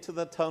into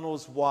the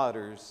tunnel's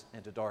waters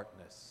and to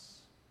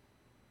darkness.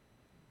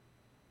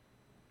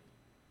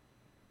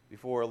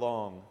 Before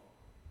long,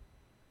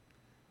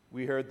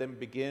 we heard them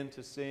begin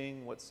to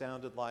sing what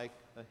sounded like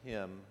a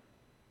hymn.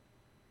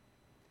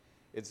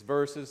 Its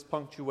verses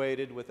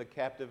punctuated with a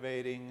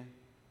captivating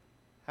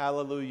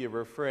hallelujah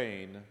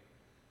refrain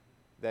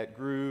that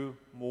grew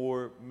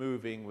more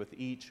moving with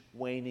each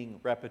waning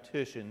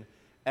repetition,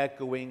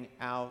 echoing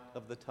out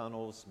of the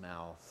tunnel's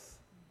mouth.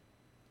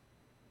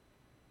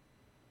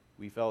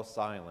 We fell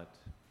silent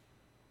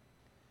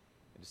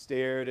and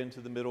stared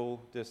into the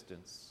middle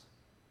distance,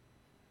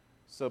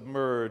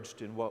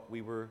 submerged in what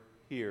we were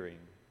hearing,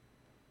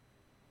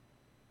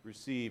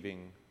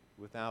 receiving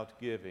without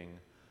giving,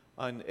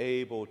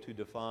 unable to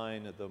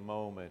define the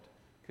moment,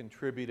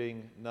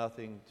 contributing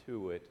nothing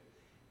to it,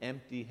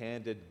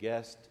 empty-handed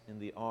guest in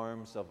the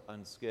arms of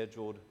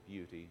unscheduled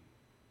beauty.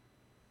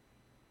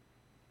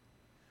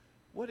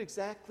 What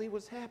exactly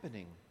was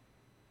happening?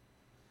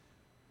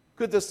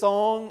 Could the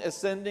song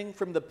ascending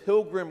from the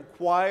pilgrim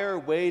choir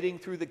wading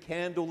through the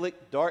candlelit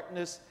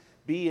darkness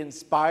be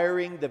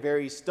inspiring the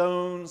very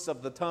stones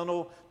of the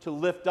tunnel to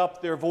lift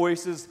up their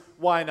voices?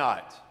 Why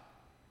not?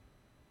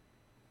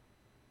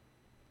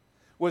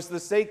 Was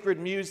the sacred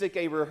music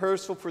a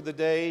rehearsal for the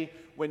day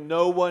when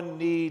no one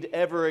need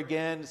ever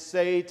again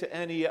say to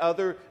any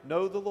other,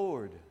 "Know the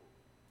Lord"?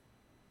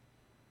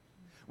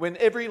 When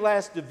every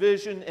last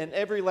division and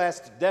every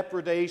last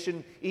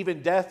depredation,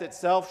 even death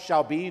itself,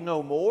 shall be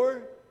no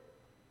more?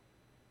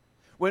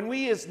 When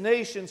we as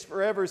nations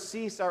forever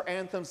cease our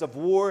anthems of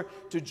war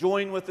to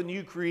join with the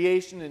new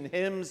creation in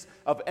hymns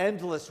of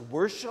endless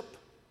worship?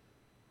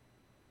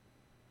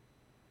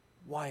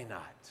 Why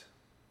not?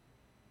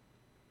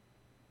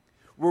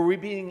 Were we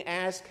being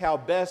asked how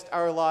best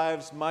our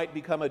lives might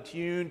become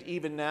attuned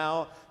even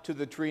now to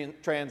the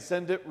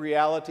transcendent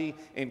reality,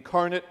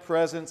 incarnate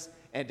presence,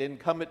 and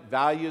incumbent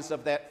values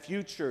of that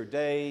future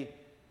day?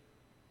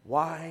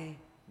 Why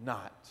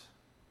not?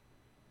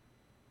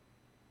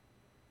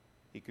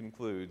 He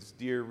concludes,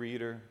 "Dear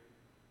reader,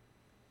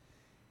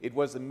 it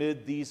was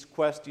amid these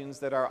questions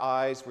that our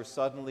eyes were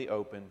suddenly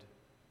opened,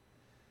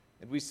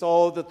 and we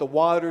saw that the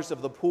waters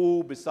of the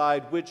pool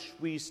beside which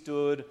we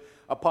stood,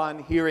 upon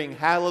hearing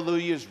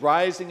hallelujahs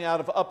rising out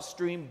of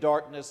upstream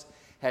darkness,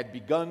 had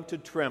begun to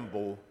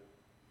tremble.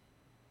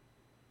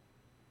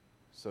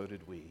 So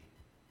did we."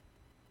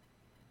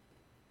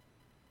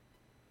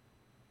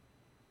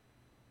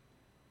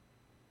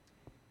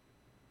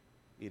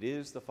 It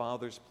is the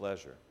Father's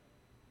pleasure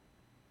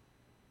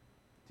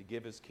to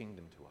give His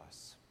kingdom to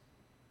us.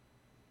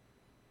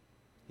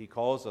 He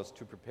calls us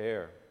to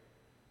prepare,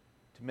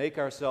 to make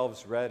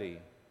ourselves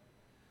ready,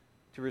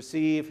 to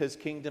receive His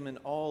kingdom in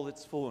all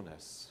its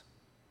fullness.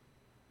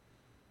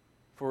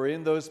 For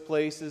in those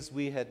places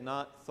we had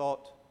not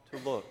thought to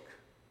look,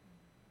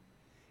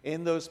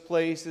 in those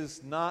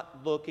places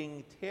not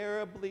looking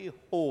terribly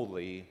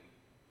holy,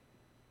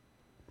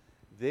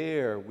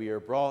 there we are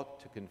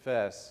brought to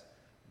confess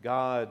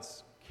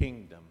God's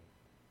kingdom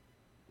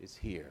is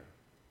here.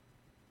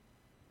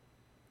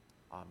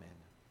 Amen.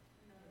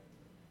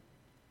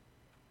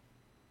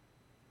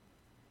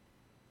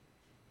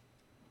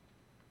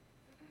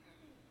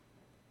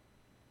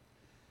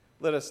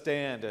 Let us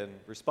stand and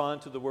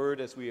respond to the word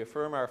as we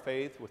affirm our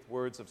faith with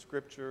words of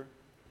Scripture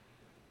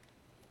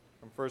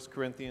from 1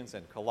 Corinthians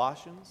and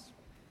Colossians.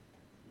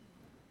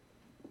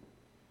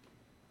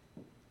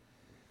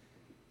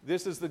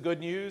 This is the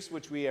good news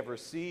which we have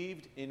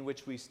received, in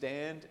which we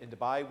stand, and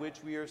by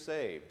which we are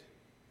saved.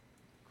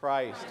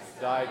 Christ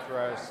died for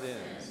our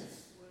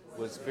sins,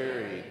 was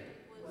buried,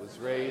 was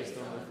raised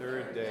on the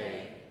third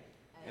day,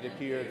 and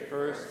appeared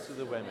first to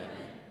the women,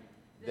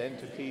 then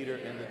to Peter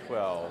and the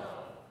 12,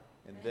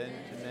 and then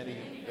to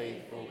many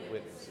faithful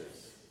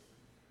witnesses.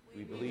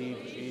 We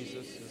believe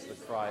Jesus is the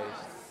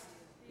Christ,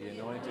 the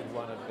Anointed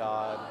One of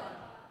God,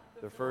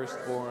 the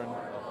firstborn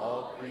of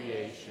all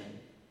creation,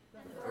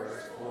 the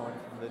firstborn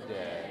from the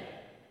dead,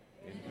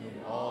 in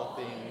whom all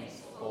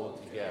things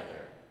hold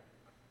together,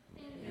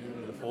 in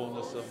whom the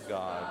fullness of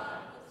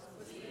God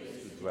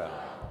is to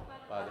dwell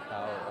by the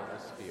power of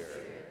the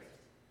Spirit.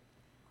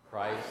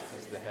 Christ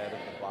is the head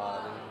of the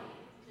body,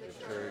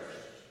 the church,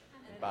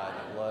 and by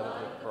the blood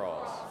of the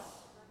cross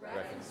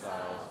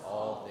reconciles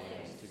all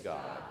things to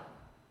God.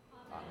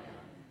 Amen.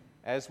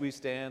 As we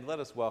stand, let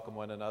us welcome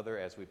one another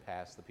as we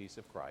pass the peace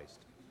of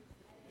Christ.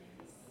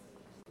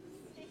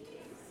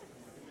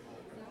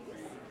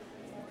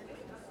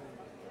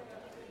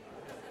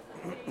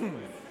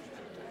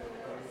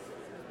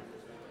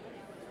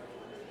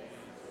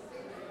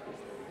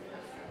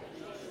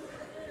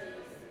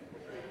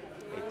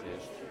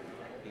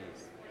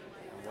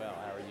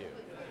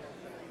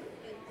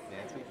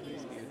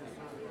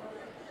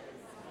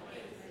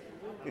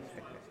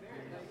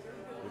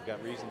 We've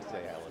got reason to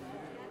say hallelujah.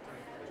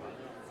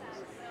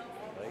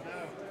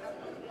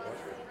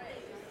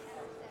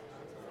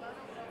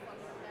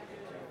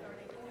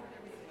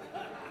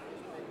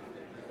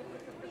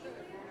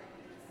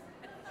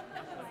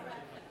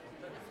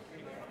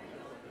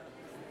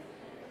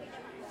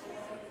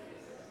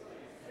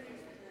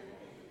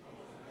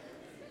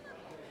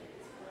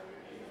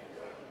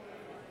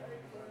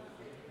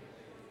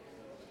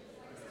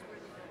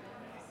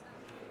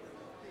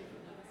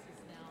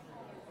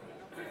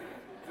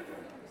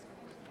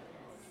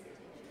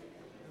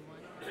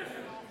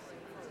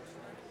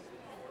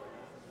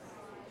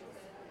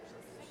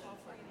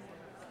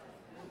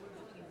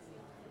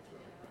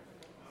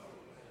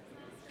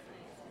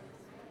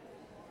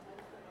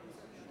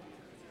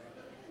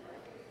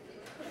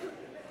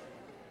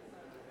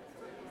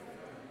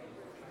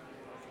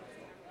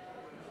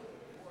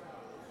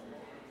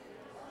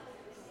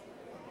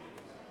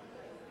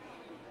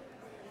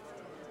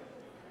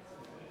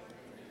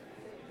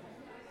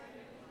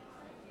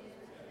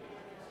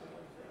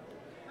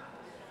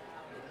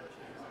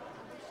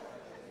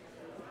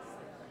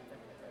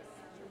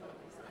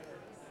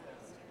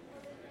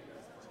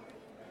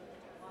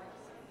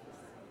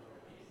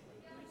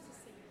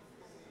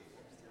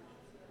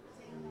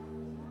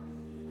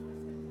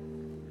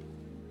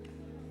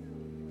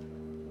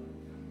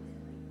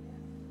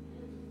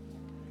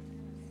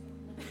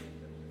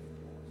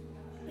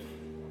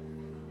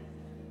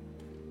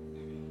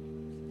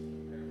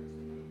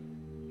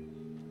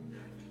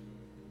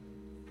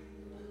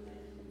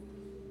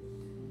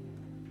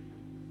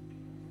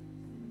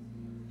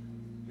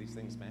 These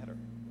things matter.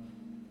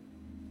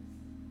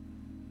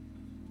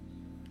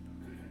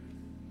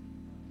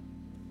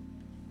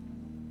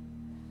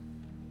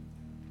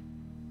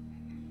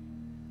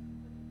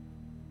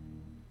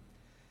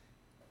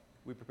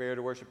 We prepare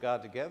to worship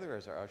God together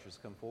as our ushers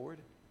come forward.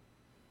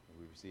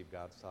 We receive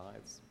God's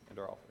tithes and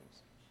our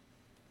offerings.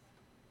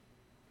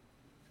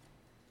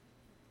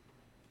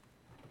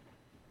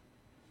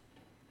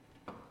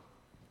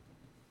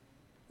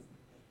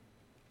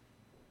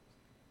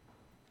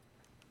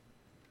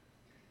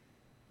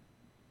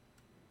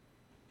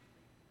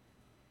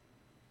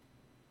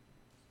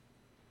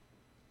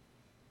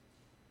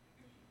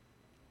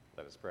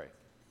 Let us pray.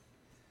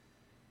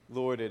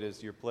 Lord, it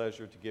is your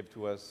pleasure to give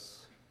to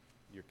us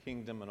your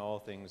kingdom and all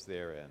things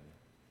therein.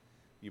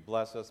 You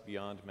bless us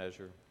beyond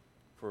measure,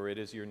 for it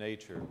is your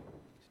nature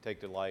to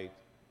take delight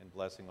in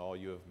blessing all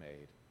you have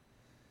made.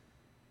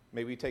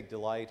 May we take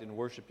delight in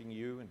worshiping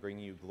you and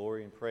bringing you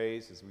glory and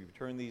praise as we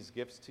return these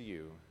gifts to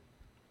you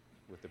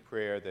with the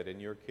prayer that in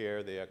your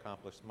care they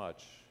accomplish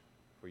much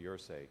for your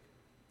sake.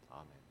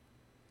 Amen.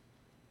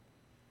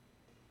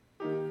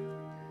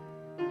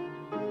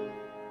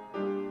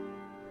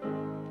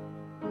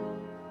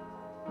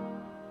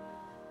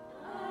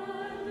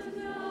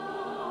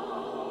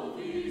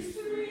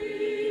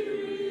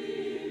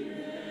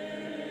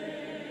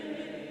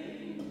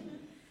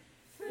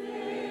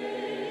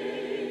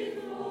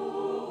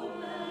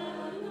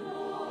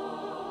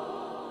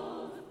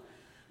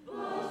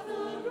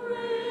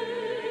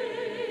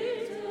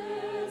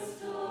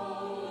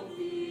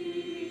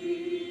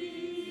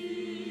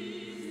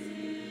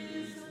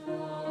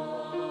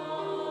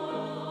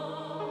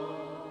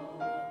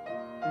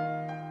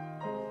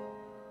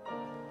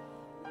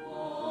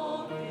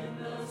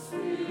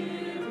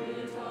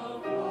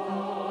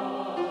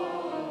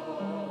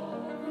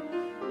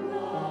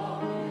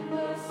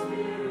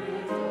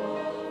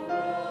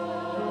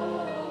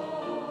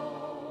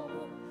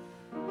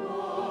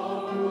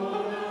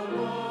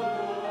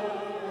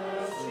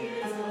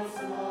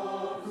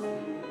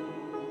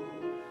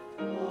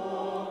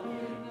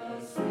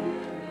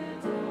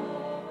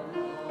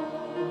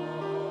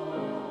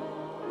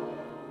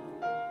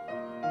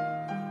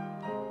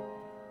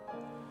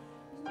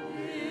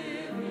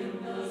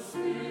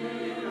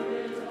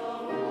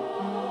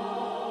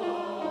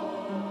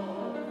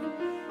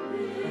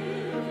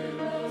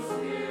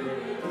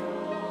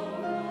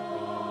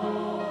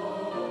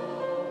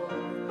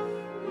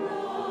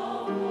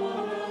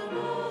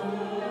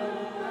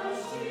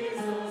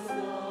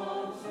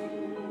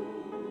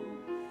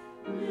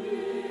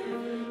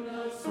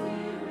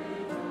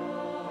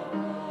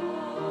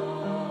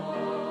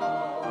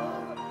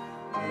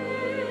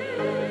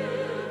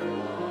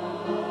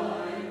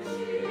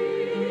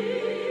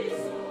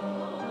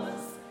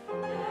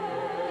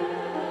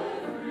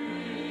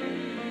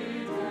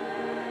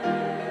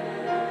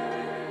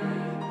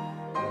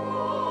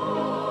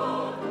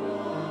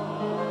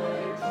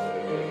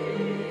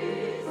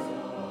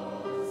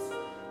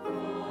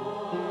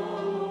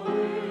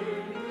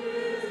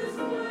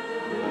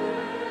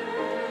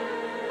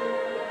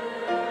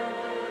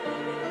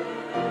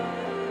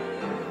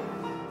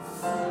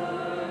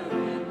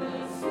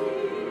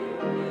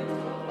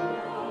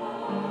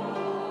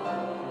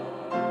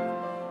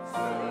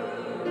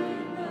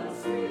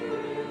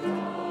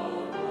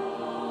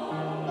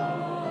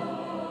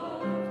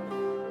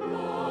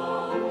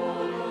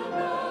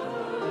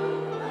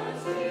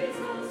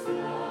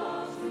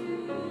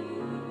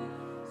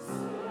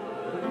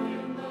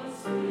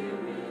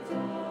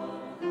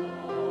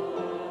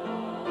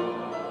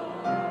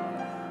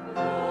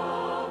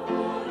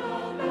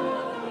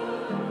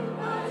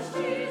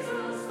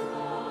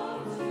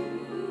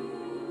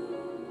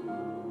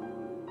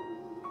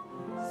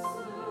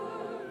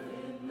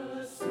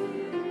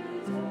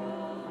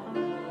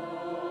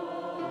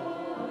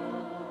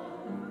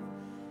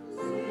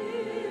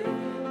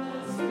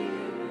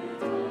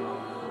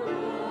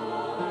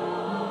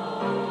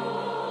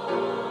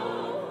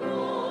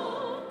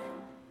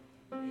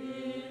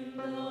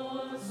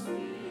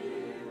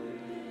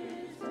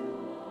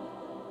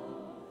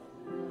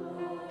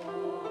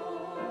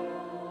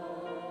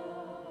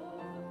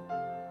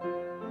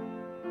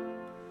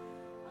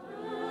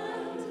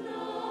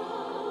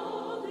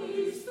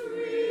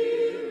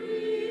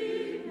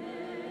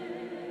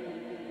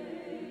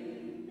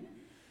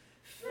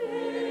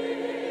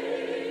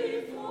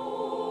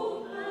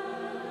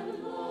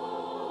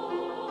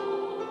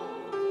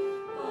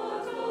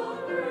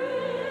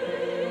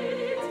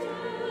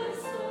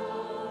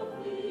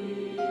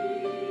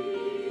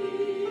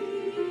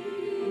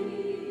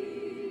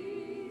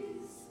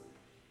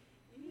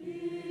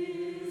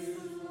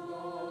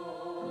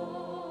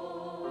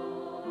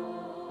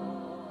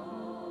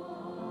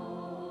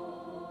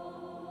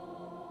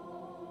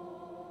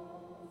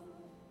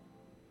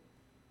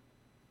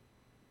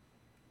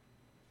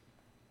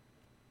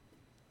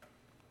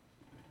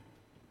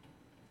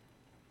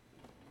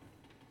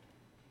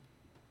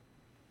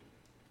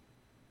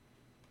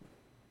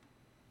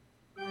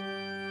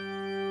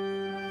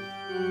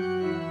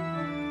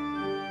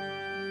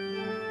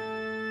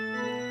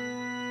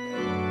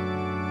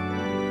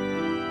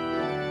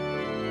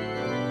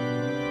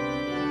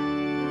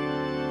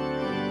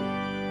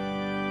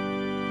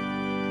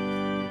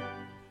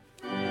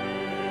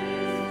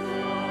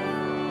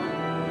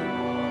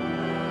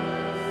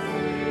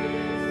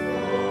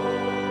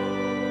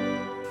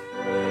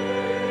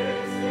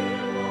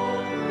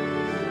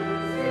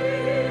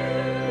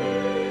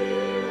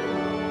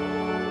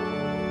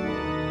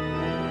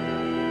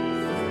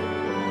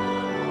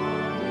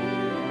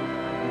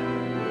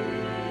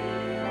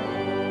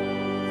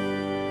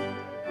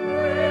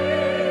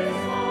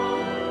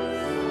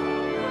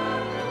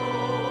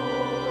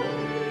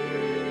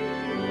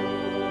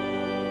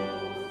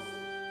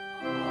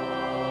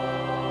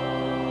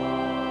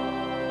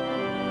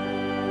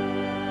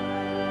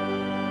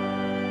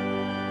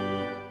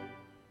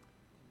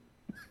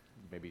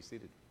 may be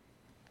seated.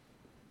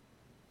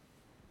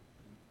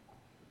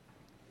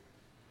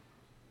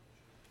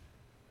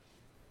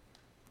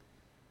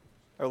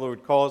 Our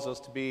Lord calls us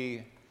to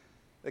be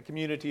a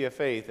community of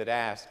faith that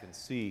ask and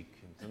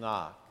seek and to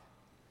knock,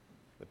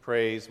 that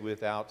prays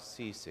without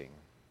ceasing.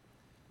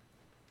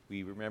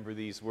 We remember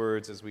these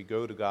words as we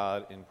go to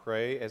God and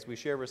pray, as we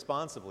share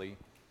responsibly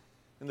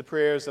in the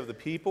prayers of the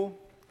people.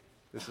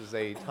 This is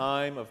a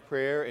time of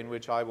prayer in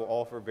which I will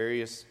offer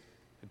various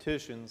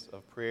petitions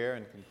of prayer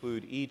and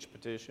conclude each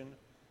petition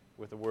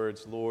with the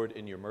words, Lord,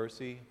 in your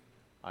mercy.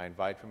 I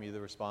invite from you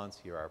the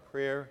response, hear our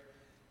prayer,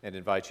 and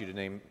invite you to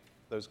name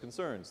those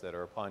concerns that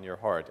are upon your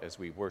heart as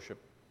we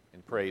worship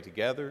and pray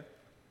together.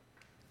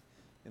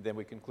 And then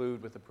we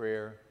conclude with the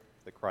prayer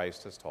that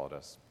Christ has taught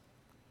us.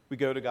 We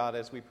go to God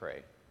as we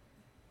pray.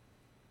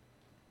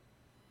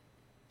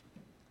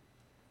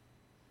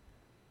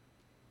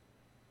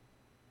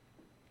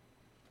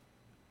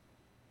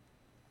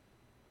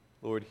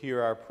 Lord,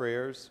 hear our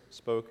prayers,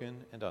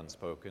 spoken and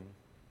unspoken.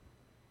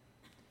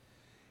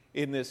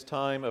 In this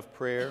time of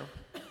prayer,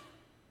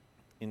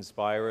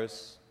 inspire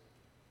us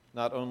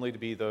not only to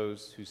be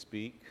those who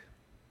speak,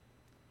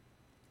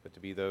 but to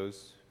be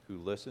those who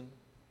listen.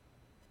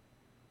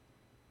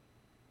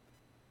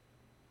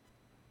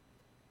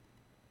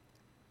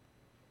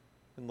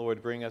 And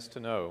Lord, bring us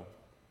to know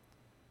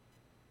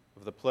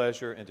of the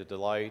pleasure and the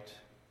delight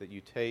that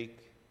you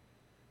take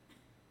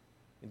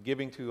in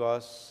giving to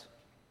us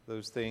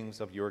those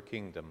things of your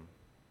kingdom.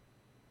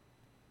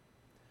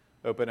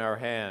 Open our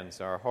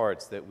hands, our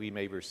hearts, that we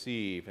may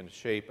receive and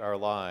shape our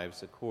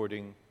lives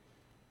according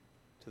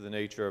to the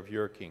nature of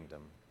your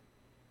kingdom,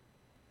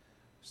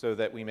 so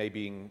that we may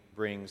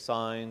bring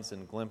signs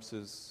and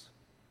glimpses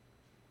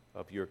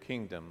of your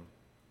kingdom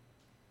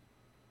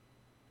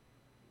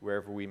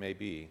wherever we may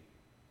be.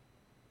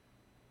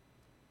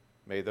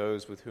 May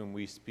those with whom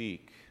we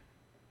speak,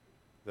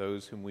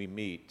 those whom we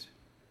meet,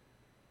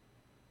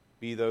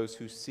 be those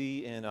who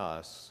see in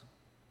us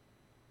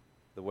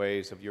the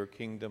ways of your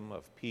kingdom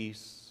of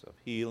peace, of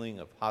healing,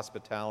 of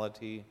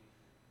hospitality,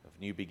 of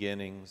new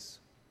beginnings.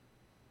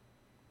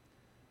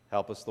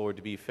 Help us, Lord,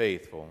 to be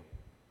faithful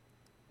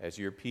as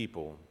your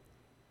people,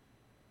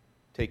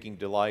 taking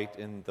delight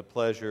in the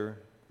pleasure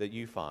that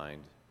you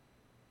find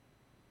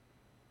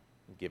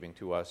in giving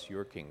to us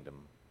your kingdom.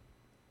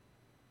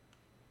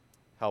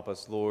 Help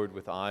us, Lord,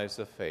 with eyes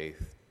of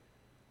faith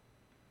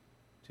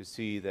to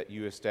see that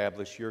you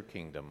establish your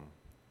kingdom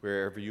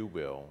wherever you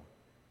will,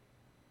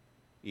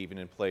 even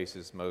in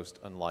places most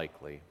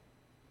unlikely.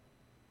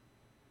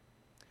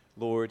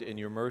 Lord, in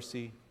your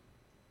mercy,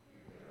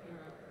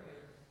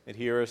 and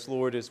hear us,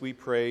 Lord, as we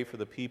pray for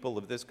the people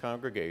of this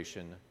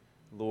congregation.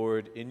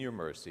 Lord, in your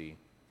mercy.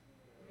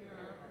 Hear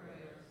our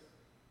prayers.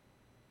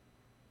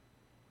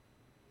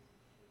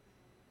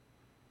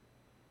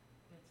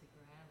 Betsy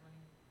Bradley.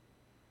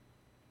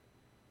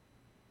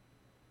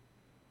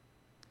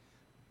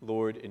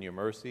 Lord, in your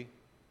mercy.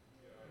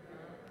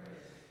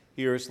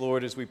 Hear us,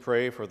 Lord, as we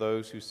pray for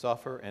those who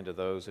suffer and to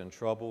those in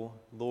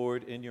trouble.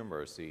 Lord, in your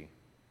mercy.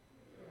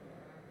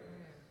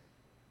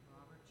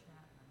 Robert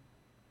Chapman.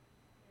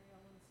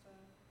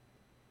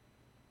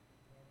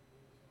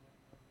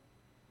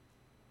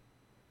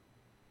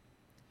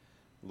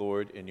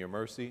 Lord, in your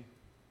mercy.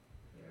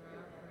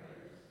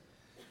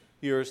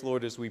 Hear us,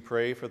 Lord, as we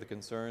pray for the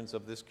concerns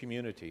of this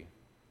community.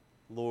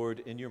 Lord,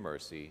 in your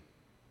mercy.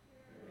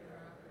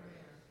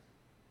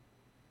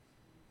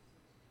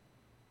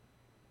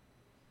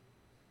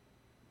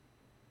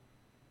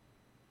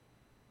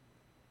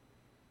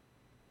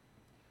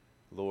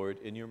 Lord,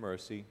 in your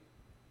mercy.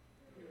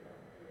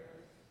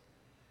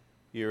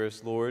 Hear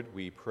us, Lord,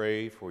 we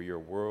pray for your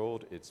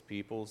world, its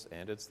peoples,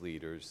 and its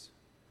leaders.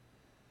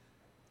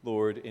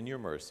 Lord, in your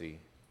mercy.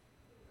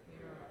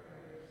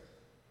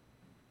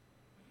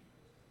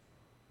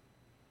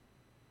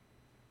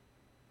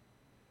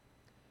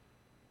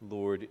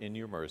 Lord, in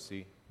your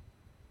mercy.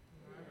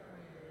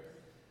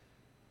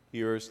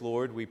 Hear us,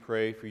 Lord, we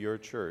pray for your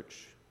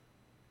church,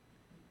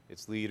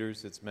 its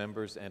leaders, its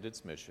members, and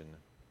its mission.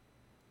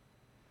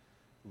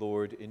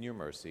 Lord, in your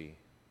mercy.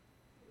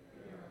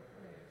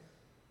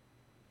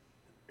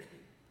 For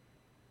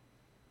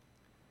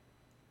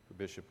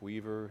Bishop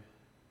Weaver,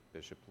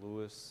 Bishop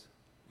Lewis,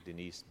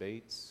 Denise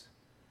Bates,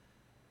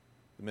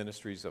 the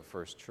ministries of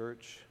First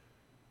Church,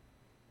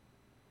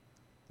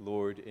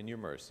 Lord, in your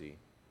mercy.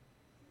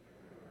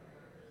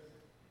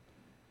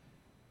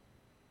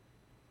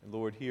 And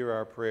Lord, hear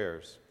our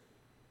prayers,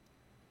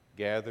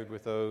 gathered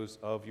with those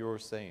of your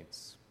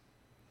saints,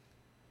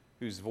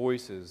 whose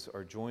voices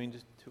are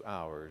joined to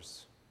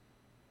ours,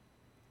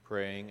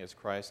 praying as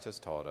Christ has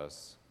taught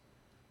us.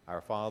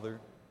 Our Father,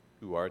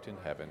 who art in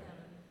heaven,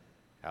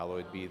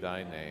 hallowed be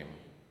thy name.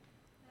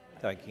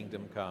 Thy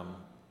kingdom come,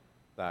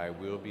 thy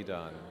will be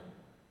done,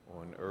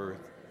 on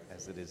earth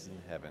as it is in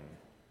heaven.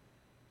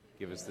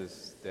 Give us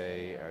this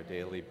day our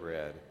daily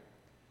bread,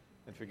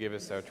 and forgive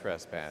us our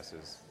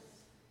trespasses,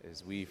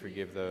 as we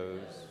forgive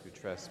those who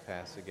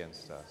trespass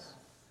against us.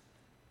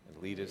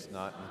 And lead us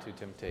not into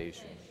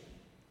temptation,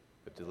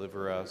 but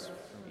deliver us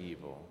from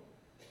evil.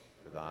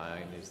 For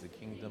thine is the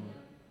kingdom,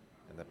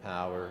 and the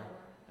power,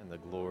 and the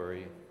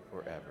glory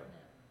forever.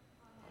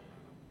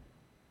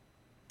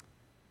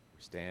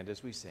 We stand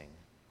as we sing.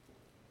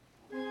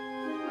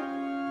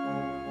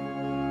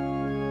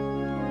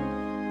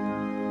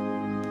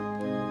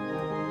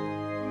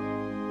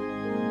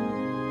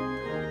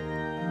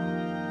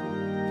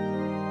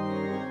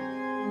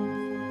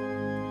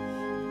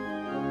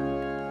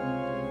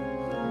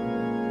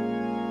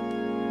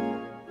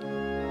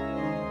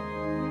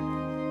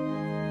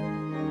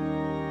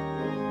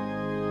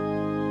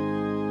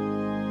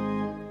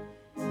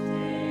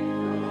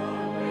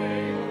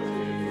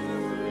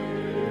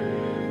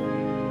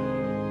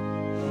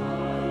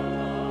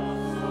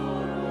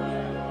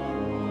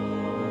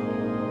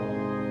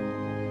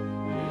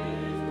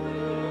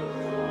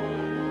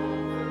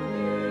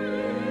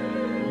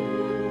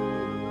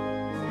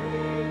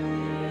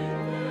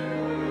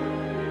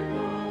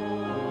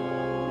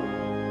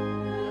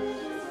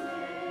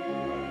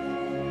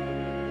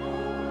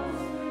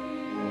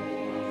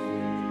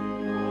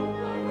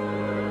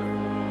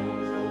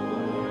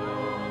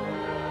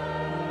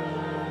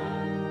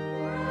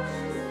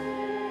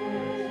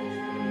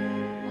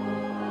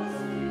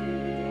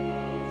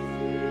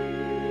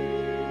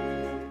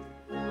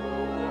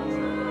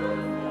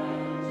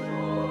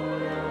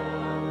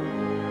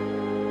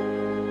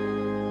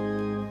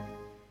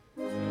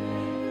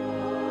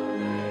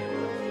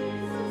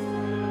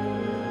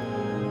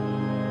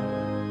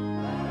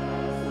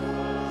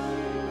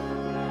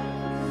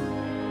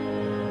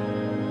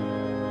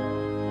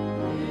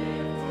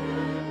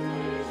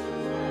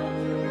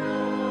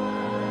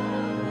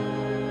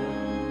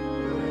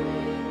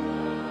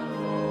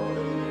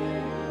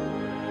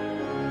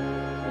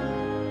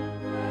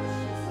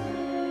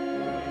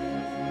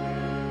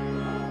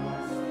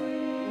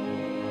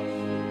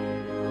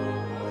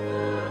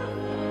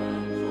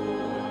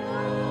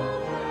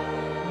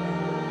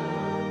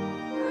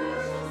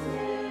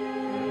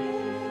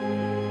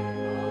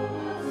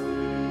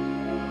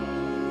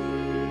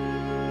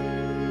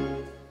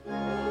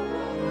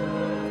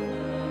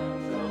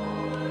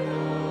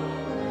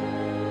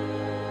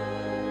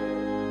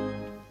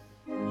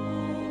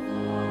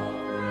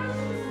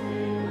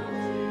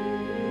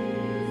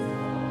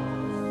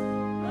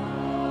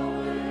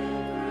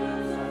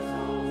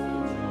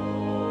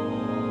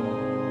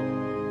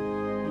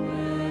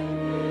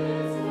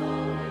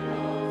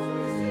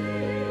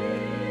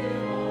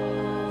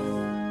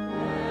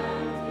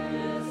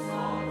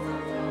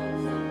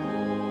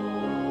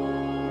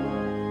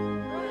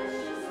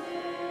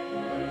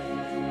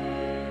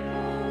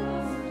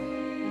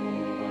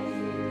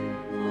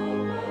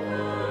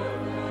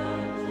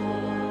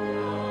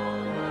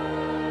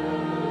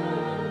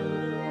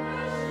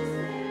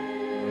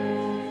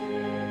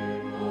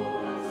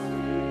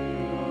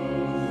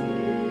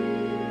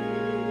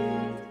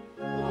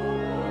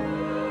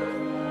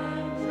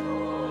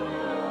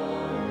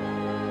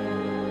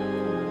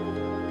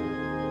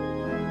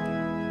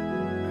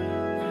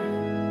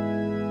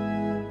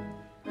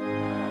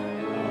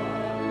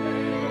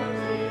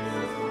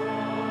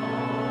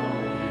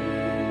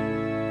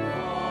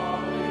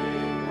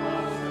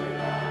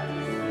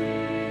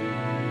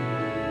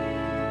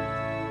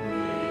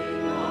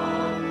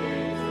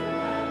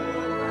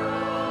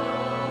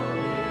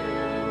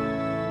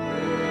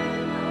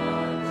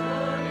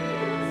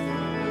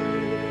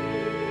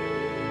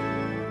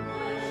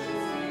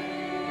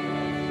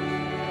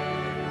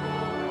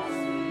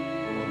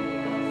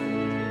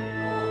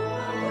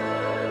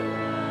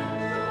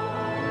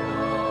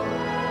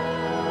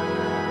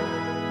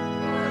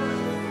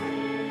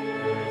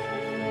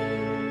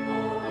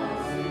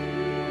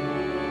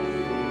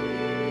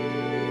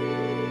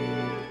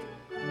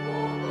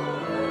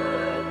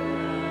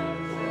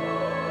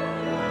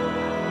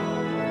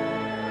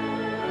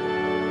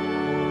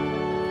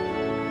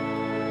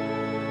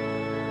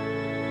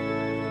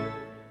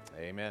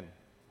 Amen.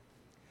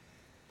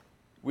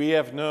 We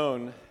have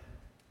known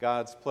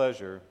God's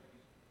pleasure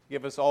to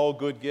give us all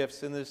good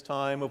gifts in this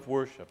time of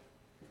worship.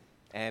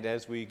 And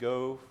as we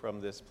go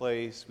from this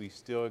place, we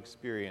still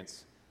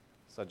experience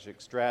such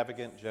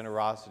extravagant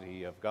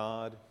generosity of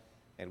God,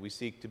 and we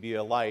seek to be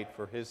a light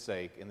for His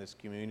sake in this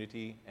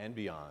community and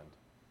beyond.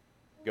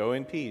 Go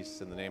in peace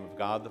in the name of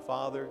God the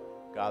Father,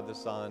 God the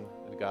Son,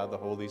 and God the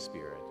Holy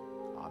Spirit.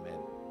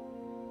 Amen.